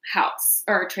house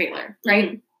or trailer,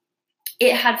 right? Mhm.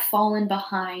 It had fallen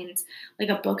behind like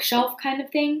a bookshelf kind of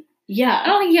thing. Yeah. I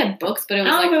don't think he had books, but it I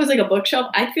was don't know like if it was like a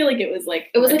bookshelf. I feel like it was like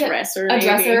It was a like a- dresser. a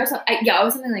dresser or something. Yeah, it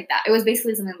was something like that. It was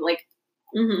basically something like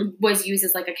Mm-hmm. was used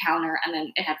as like a counter and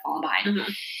then it had fallen behind.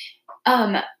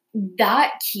 Mm-hmm.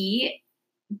 That key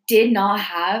did not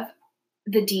have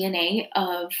the DNA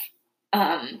of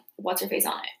what's her face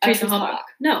on it. Teresa Teresa Halbach.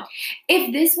 No.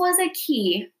 If this was a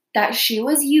key that she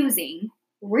was using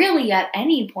really at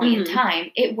any point in Mhm.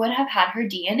 time, it would have had her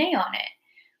DNA on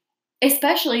it.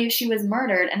 Especially if she was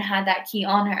murdered and had that key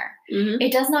on her. Mm-hmm.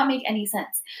 It does not make any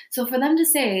sense. So for them to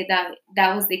say that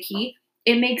that was the key,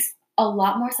 it makes a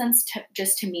lot more sense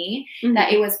to me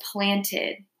that it was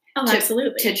planted Oh, to-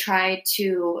 absolutely. to try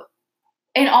to,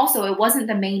 and also it wasn't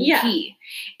the main Yeah. key.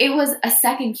 It was a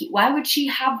second key. Why would she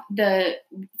have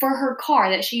for her car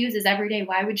that she uses every day,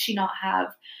 why would she not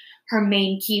have her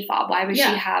main key fob? Why would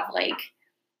Yeah. she have like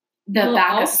the Well,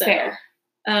 backup also, spare?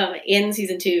 In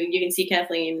season 2, you can see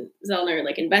Kathleen Zellner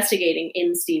like investigating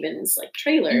in Steven's like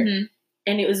trailer, Mhm.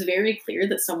 and it was very clear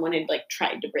that someone had like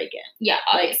tried to break in. Yeah,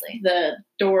 obviously. Like the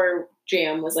door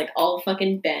jam was like all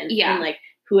fucking bent, Yeah. and like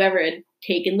whoever had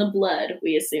taken the blood,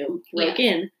 we assume, broke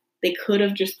in. They could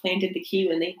have just planted the key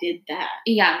when they did that.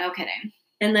 Yeah, no kidding.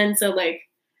 And then so like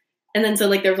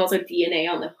there was also DNA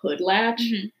on the hood latch.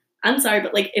 Mhm. I'm sorry,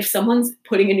 but like if someone's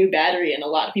putting a new battery in, a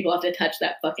lot of people have to touch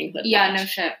that fucking hood Yeah, latch. no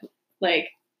shit.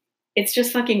 Like, it's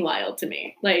just fucking wild to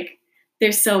me. Like,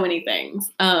 there's so many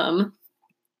things. And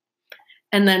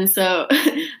then so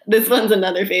this one's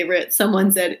another favorite.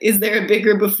 Someone said, is there a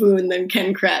bigger buffoon than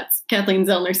Ken Kratz? Kathleen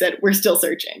Zellner said, we're still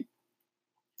searching.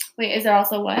 Wait, is there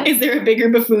also what? Is there a bigger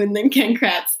buffoon than Ken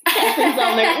Kratz? Kathleen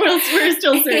Zellner, we're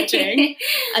still searching.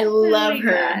 I love Oh my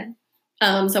her.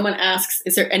 God. Someone asks,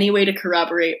 is there any way to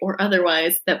corroborate or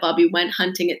otherwise that Bobby went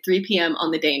hunting at 3 p.m.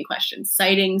 on the day in question?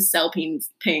 Sightings, cell pings,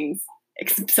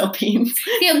 cell pings,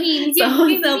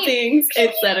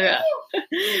 etc.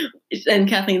 And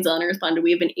Kathleen Zellner responded, we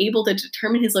have been able to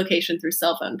determine his location through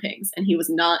cell phone pings, and he was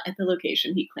not at the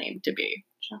location he claimed to be.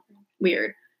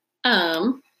 Weird.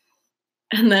 And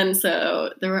then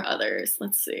so there were others.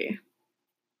 Let's see.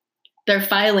 they're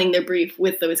filing their brief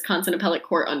with the Wisconsin Appellate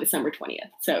Court on December 20th.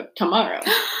 So tomorrow.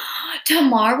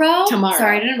 Tomorrow? Tomorrow.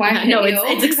 Sorry, I didn't want to No, hit you.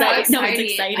 it's exciting. No, it's Oh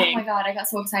exciting. my god, I got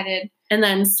so excited. And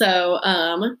then so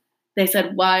they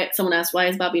said, someone asked, why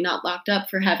is Bobby not locked up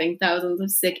for having thousands of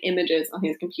sick images on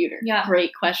his computer? Yeah.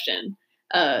 Great question.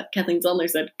 Kathleen Zollner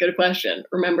said, good question.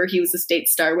 Remember, he was a state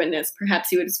star witness. Perhaps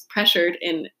he was pressured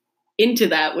into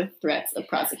that with threats of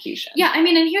prosecution. Yeah, I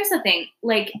mean, and here's the thing.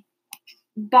 Like,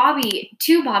 Bobby,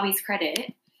 to Bobby's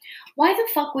credit, why the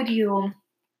fuck would you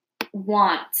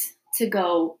want to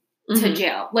go to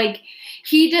jail? Like,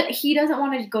 he doesn't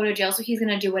want to go to jail, so he's going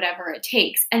to do whatever it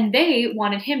takes. And they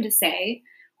wanted him to say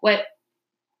what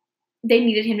they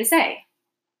needed him to say.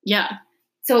 Yeah.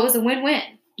 So it was a win-win.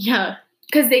 Yeah.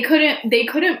 Because they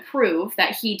couldn't prove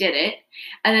that he did it,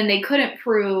 and then they couldn't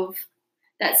prove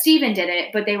that Steven did it,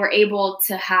 but they were able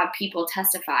to have people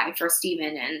testify for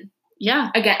Steven and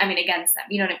against them.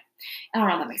 You know what I don't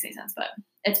know if that makes any sense, but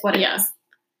it's what it is.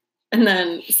 And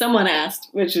then someone asked,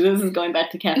 which this is going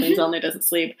back to Kathleen Zollner Doesn't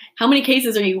Sleep, how many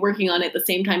cases are you working on at the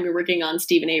same time you're working on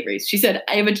Stephen Avery's? She said,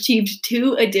 I have achieved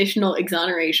 2 additional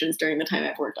exonerations during the time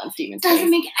I've worked on Stephen's case. Doesn't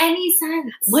make any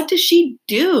sense. What does she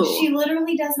do? She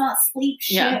literally does not sleep,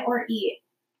 shit, or eat.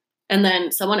 And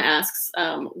then someone asks,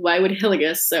 why would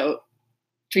Hillegas, so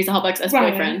Teresa Halbach's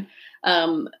ex-boyfriend,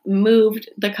 moved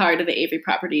the car to the Avery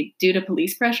property due to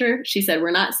police pressure? She said,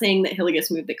 we're not saying that Hillegas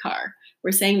moved the car.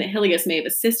 We're saying that Hillegas may have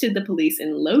assisted the police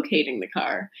in locating the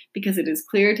car because it is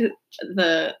clear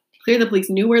the police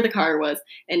knew where the car was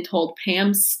and told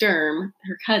Pam Sturm,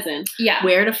 her cousin,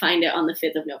 where to find it on the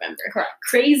 5th of November. Correct.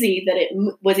 Crazy that it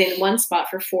was in one spot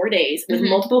for 4 days with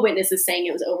multiple witnesses saying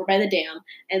it was over by the dam.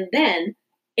 And then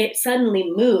it suddenly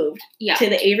moved to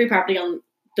the Avery property on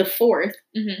the 4th.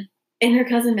 And her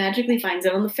cousin magically finds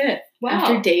it on the 5th. Wow.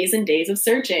 After days and days of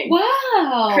searching.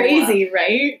 Wow. Crazy,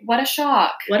 right? What a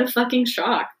shock. What a fucking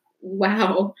shock.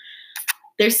 Wow.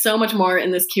 There's so much more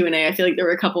in this Q&A. I feel like there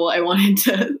were a couple I wanted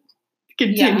to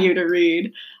continue to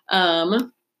read.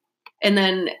 And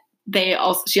then she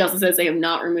also says they have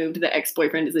not removed the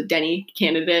ex-boyfriend as a Denny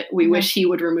candidate. We wish he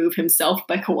would remove himself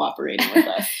by cooperating with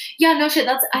us. Yeah, no shit.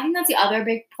 I think that's the other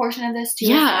big portion of this too.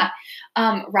 Yeah. Is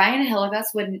that, Ryan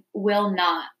Hillegas will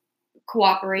not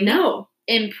cooperate. No.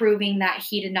 In proving that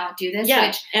he did not do this.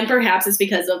 Yeah, and perhaps it's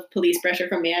because of police pressure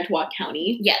from Manitowoc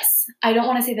County. Yes. I don't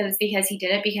want to say that it's because he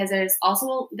did it, because there's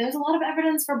a lot of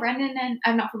evidence for Brendan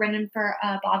and for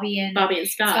Bobby and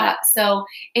Scott. So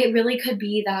it really could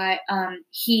be that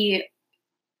he,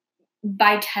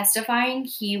 by testifying,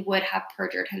 he would have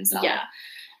perjured himself. Yeah.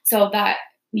 So that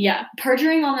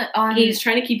perjuring on he's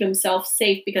trying to keep himself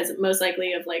safe because most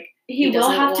likely of like he will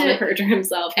have to perjure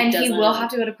himself, and he will have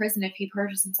to go to prison if he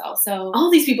perjures himself. So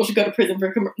all these people should go to prison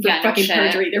for fucking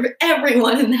perjury.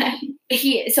 Everyone in that.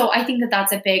 So I think that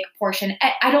that's a big portion.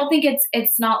 I don't think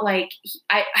it's not like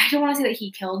I don't want to say that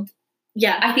he killed.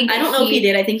 Yeah, I don't know if he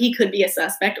did. I think he could be a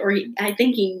suspect, or I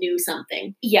think he knew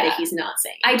something that he's not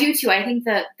saying. I do too. I think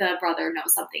that the brother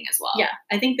knows something as well. Yeah,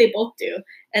 I think they both do.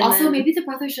 And also, maybe the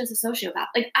brother's just a sociopath.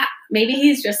 Like, maybe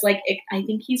he's just like, I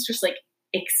think he's just like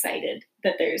excited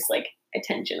that there's like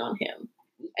attention on him,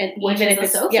 and which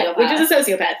is a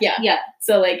sociopath. Yeah, yeah.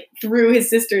 So like through his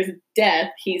sister's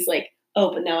death, he's like,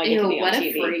 oh, but now I get to be on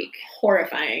TV. Freak.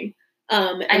 Horrifying.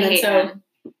 And then him.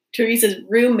 Teresa's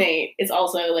roommate is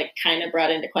also like kind of brought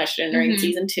into question during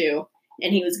season 2,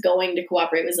 and he was going to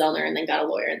cooperate with Zollner and then got a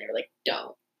lawyer, and they were like,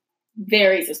 don't.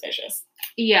 Very suspicious.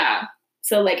 Yeah.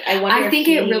 So like, I think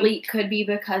it really could be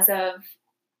because of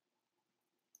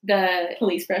the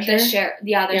police pressure.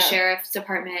 The sheriff's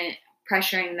department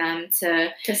pressuring them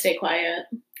to stay quiet.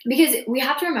 Because we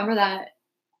have to remember that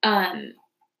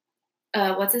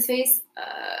what's his face?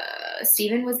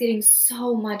 Steven was getting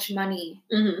so much money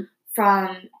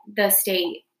from the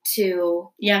state to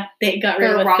they got rid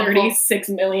of a $36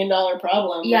 million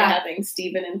problem by having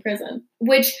Steven in prison,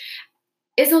 which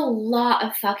is a lot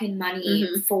of fucking money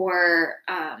for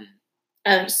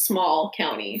a small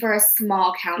county.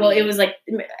 Well, it was like,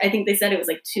 I think they said it was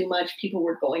like too much. People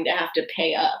were going to have to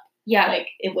pay up. Yeah, like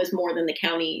it was more than the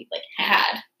county like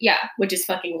had. Yeah, which is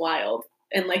fucking wild.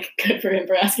 And like, good for him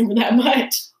for asking for that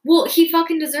much. Well, he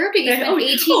fucking deserved it. He spent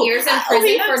 18 years in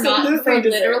prison for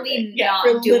literally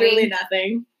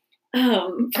nothing.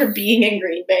 For being in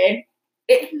Green Bay.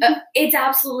 It's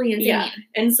absolutely insane. Yeah.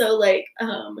 And so like,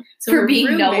 for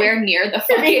being nowhere near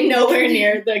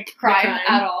the crime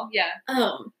at all. Yeah.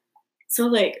 So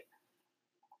like,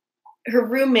 her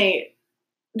roommate,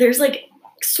 there's like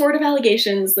sort of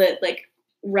allegations that like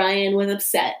Ryan was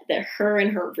upset that her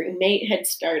and her roommate had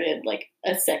started like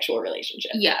a sexual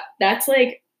relationship. Yeah. That's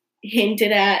like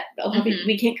hinted at. Mhm.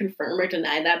 We can't confirm or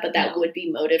deny that, but that No. would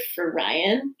be motive for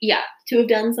Ryan Yeah. to have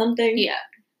done something. Yeah.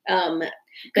 But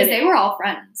Because they were all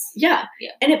friends. Yeah.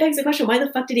 Yeah. And it begs the question, why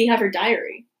the fuck did he have her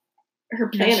diary? Her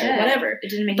No planner, shit. whatever. It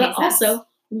didn't make But any sense. also,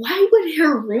 why would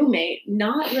her roommate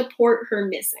not report her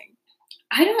missing?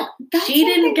 I don't. That's She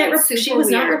didn't get. that's She super was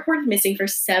not weird. reported missing for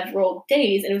several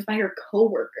days, and it was by her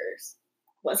coworkers,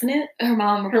 wasn't it? Her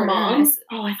mom. Her reported mom. this.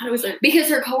 Oh, I thought it was her. Because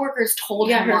her coworkers told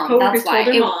Yeah, her her mom. coworkers That's why.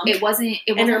 told her mom. It wasn't. It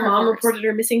And wasn't her mom hers. reported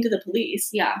her missing to the police.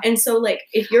 Yeah. And so, like,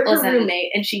 if you're Listen. her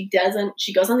roommate and she goes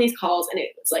on these calls, and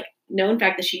it's like known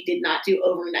fact that she did not do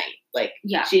overnight. Like,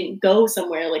 Yeah. she didn't go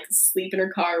somewhere, like sleep in her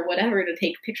car or whatever, to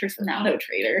take pictures for No. Auto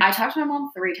Trader. I talk to my mom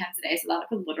 3 times a day, so that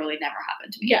could literally never happen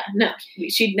to me. Yeah, no,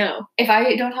 she'd know. If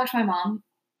I don't talk to my mom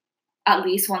at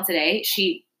least once a day,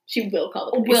 she She will call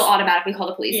the police. will automatically call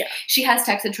the police. Yeah. She has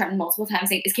texted Trenton multiple times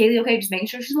saying, "Is Kaylee okay? Just making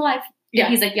sure she's alive." Yeah.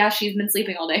 And he's like, "Yeah, she's been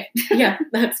sleeping all day." Yeah,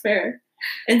 that's fair.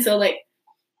 And so, like,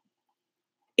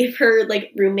 if her,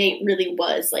 like, roommate really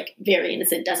was, like, very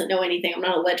innocent, doesn't know anything, I'm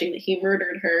not alleging that he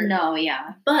murdered her. No,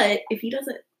 yeah. But if he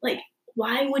doesn't, like,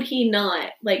 why would he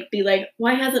not, like, be like,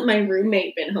 why hasn't my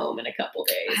roommate been home in a couple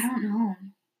days? I don't know.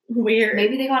 Weird.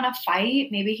 Maybe they got in a fight.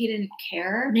 Maybe he didn't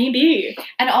care. Maybe.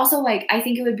 And also, like, I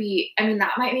think it would be, I mean,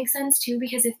 that might make sense too,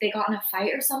 because if they got in a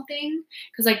fight or something,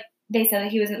 because, like, they said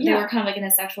that they Yeah. were kind of, like, in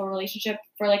a sexual relationship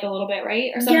for, like, a little bit,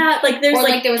 right? Or something. Yeah, like, there's, Or,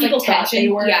 like, like, there was, people like, thought they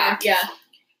tension. were. Yeah. Yeah.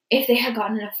 If they had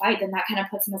gotten in a fight, then that kind of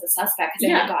puts him as a suspect, because they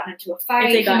Yeah. had gotten into a fight.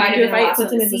 If they he got might have into a been the fight, it last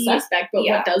puts one him to as a see. suspect, but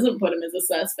Yeah. what doesn't put him as a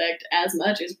suspect as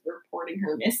much is reporting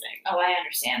her missing. Oh, I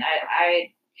understand.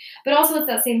 But also it's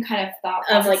that same kind of thought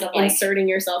Of, process like, inserting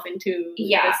yourself into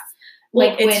Yeah. this. Well,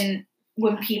 like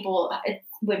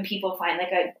when people find like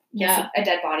Yeah. a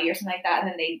dead body or something like that, and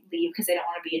then they leave because they don't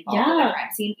want to be involved in Yeah. the crime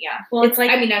scene. Yeah. Well, it's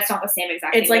like, I mean, that's not the same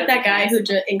exact. it's thing, like but that guy kind who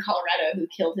of- in Colorado who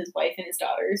killed his wife and his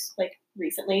daughters, like,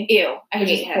 recently. Ew, I Which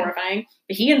is hate him. horrifying.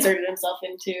 But he inserted himself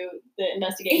into the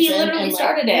investigation. He literally and, like,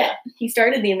 started it. yeah, he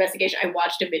started the investigation. I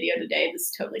watched a video today, this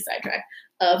is totally sidetracked,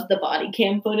 of the body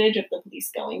cam footage of the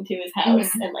police going to his house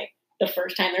Mhm. and, like, the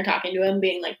first time they're talking to him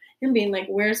being like,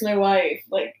 where's my wife?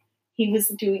 Like, he was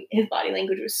doing, his body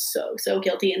language was so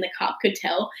guilty, and the cop could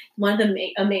tell. One of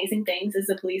the amazing things is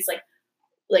the police,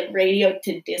 like radioed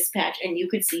to dispatch, and you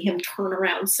could see him turn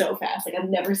around so fast. Like, I've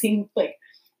never seen, like,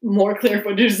 more clear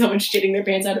footage of someone shitting their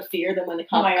pants out of fear than when the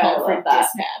cop Oh my God, called I for love that.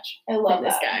 dispatch. I love from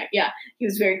this that. guy. Yeah, he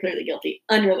was very clearly guilty.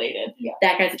 Unrelated. Yeah.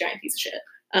 That guy's a giant piece of shit.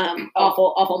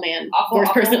 Awful man.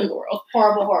 Worst person in the world.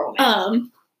 Horrible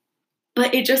man.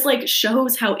 But it just, like,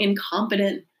 shows how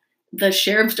incompetent the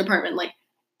sheriff's department, like,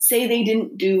 say they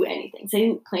didn't do anything. Say they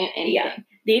didn't plant anything. Yeah.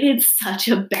 They did such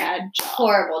a bad job.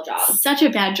 Horrible job. Such a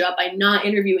bad job by not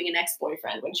interviewing an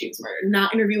ex-boyfriend when she was murdered.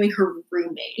 Not interviewing her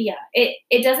roommate. Yeah,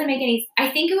 it doesn't make any. I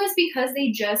think it was because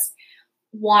they just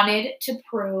wanted to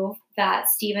prove that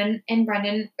Stephen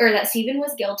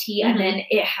was guilty, and Mhm. then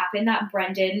it happened that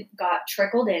Brendan got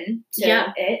trickled in to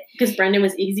Yeah. it. Because Brendan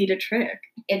was easy to trick.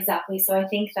 Exactly. So I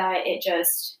think that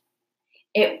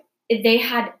they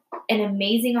had an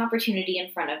amazing opportunity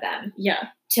in front of them Yeah.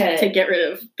 to To get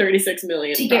rid of $36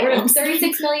 million. get rid of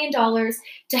 $36 million,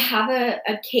 to have a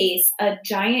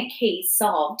giant case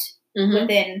solved Mhm.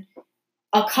 within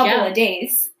a couple Yeah. of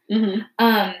days. Mhm.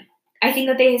 I think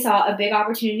that they saw a big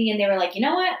opportunity and they were like, you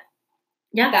know what?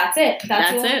 Yeah. That's it. That's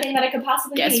That's the only it. thing that I could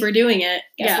possibly Guess be. we're doing it.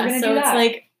 Guess yeah. we're gonna So do it's that.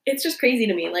 like, it's just crazy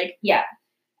to me. Like, Yeah.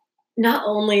 not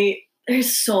only,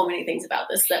 there's so many things about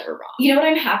this that were wrong. You know what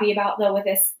I'm happy about though with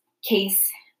this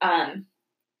case?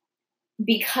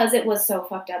 Because it was so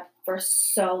fucked up for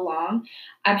so long,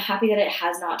 I'm happy that it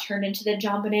has not turned into the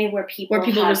JonBenet where people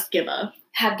just give up.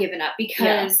 have given up,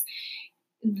 because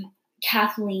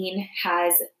Kathleen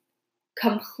has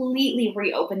completely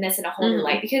reopened this in a whole new Mhm.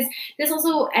 light, because this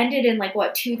also ended in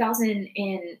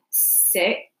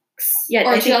 2006. Yeah, or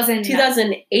I think 2000.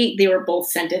 2008, they were both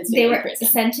sentenced They in were prison.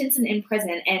 sentenced and in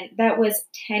prison, and that was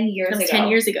 10 years That was ago. 10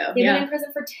 years ago. They've Yeah. been in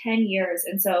prison for 10 years,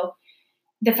 and so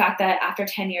the fact that after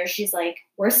 10 years, she's like,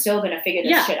 we're still going to figure this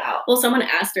Yeah. shit out. Well, someone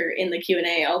asked her in the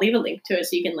Q&A, I'll leave a link to it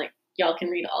so you can, y'all can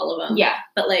read all of them. Yeah.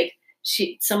 But,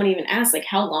 someone even asked,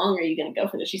 how long are you going to go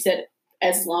for this? She said,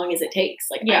 as long as it takes.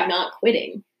 Yeah. I'm not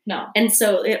quitting. No. And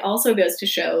so it also goes to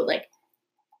show,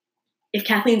 if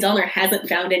Kathleen Zellner hasn't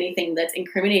found anything that's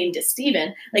incriminating to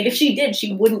Stephen, if she did,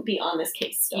 she wouldn't be on this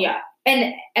case still. Yeah.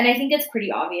 And I think it's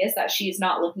pretty obvious that she's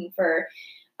not looking for,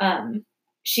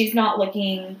 she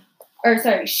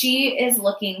is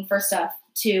looking for stuff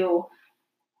to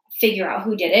figure out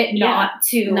who did it, Yeah.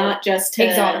 not just to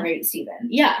exonerate Stephen.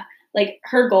 Yeah.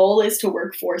 Her goal is to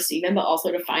work for Stephen, but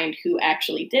also to find who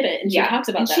actually did it. And she talks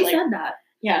about and that. She said that.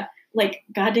 Yeah. like,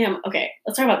 goddamn, okay,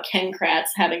 let's talk about Ken Kratz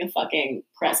having a fucking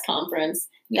press conference.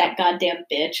 That goddamn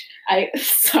bitch.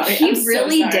 Sorry. He I'm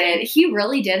really so sorry. did. He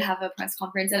really did have a press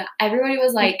conference, and everybody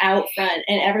was like out front,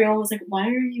 and everyone was like, why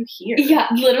are you here? Yeah,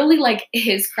 literally, like,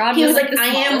 his crowd He was like like, I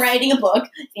am writing a book.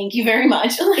 Thank you very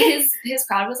much. his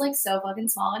crowd was like so fucking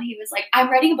small, and he was like, I'm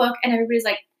writing a book, and everybody's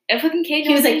like, fucking Kate.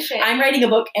 He was like, shit. I'm writing a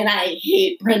book, and I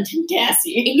hate Brendan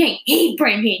Dassey. And I hate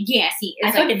Brendan Dassey.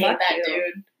 I fucking hate that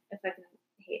dude. I fucking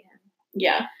hate him.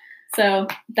 Yeah. So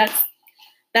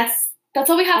that's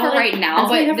all we have for right now.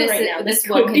 But this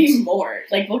could be more.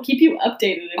 Like, we'll keep you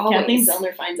updated if Always. Kathleen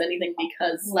Zellner finds anything,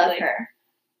 because love her.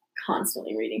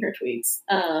 Constantly reading her tweets.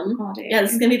 Yeah,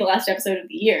 this is gonna be the last episode of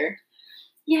the year.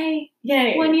 Yay!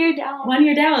 1 year down. 1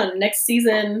 year down. Next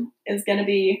season is gonna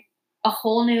be a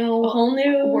whole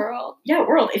new world. Yeah,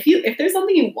 world. If there's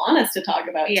something you want us to talk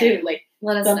about too, like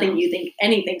let us something know. you think,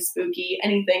 anything spooky,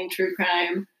 anything true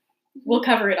crime, we'll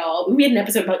cover it all. We made an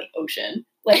episode about the ocean.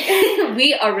 Like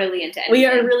we are really into anything. We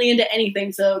are really into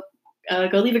anything. So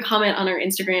go leave a comment on our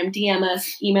Instagram, DM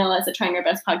us, email us at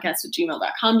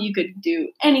tryingourbestpodcast@gmail.com. You could do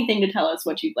anything to tell us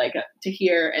what you'd like to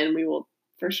hear, and we will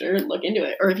for sure look into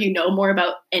it. Or if you know more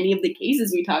about any of the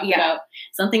cases we talked about,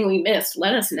 something we missed,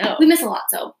 let us know. We miss a lot,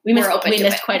 so we missed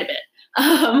quite a bit.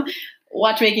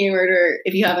 Watch Making a Murder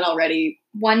if you haven't already.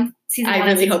 Season I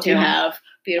really hope you have.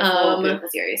 Beautiful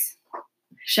series.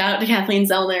 Shout out to Kathleen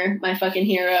Zellner, my fucking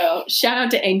hero. Shout out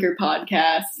to Anchor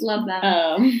Podcast. Love that.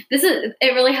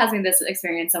 It really has made this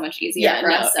experience so much easier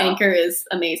for us. So. Anchor is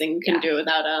amazing. We couldn't do it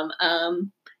without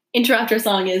them. Intro outro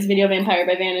song is Video Vampire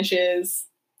by Vanishes.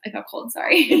 I got cold,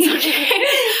 sorry. It's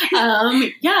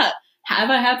okay. Yeah. Have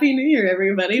a happy new year,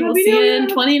 everybody. We'll see you in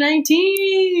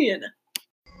 2019.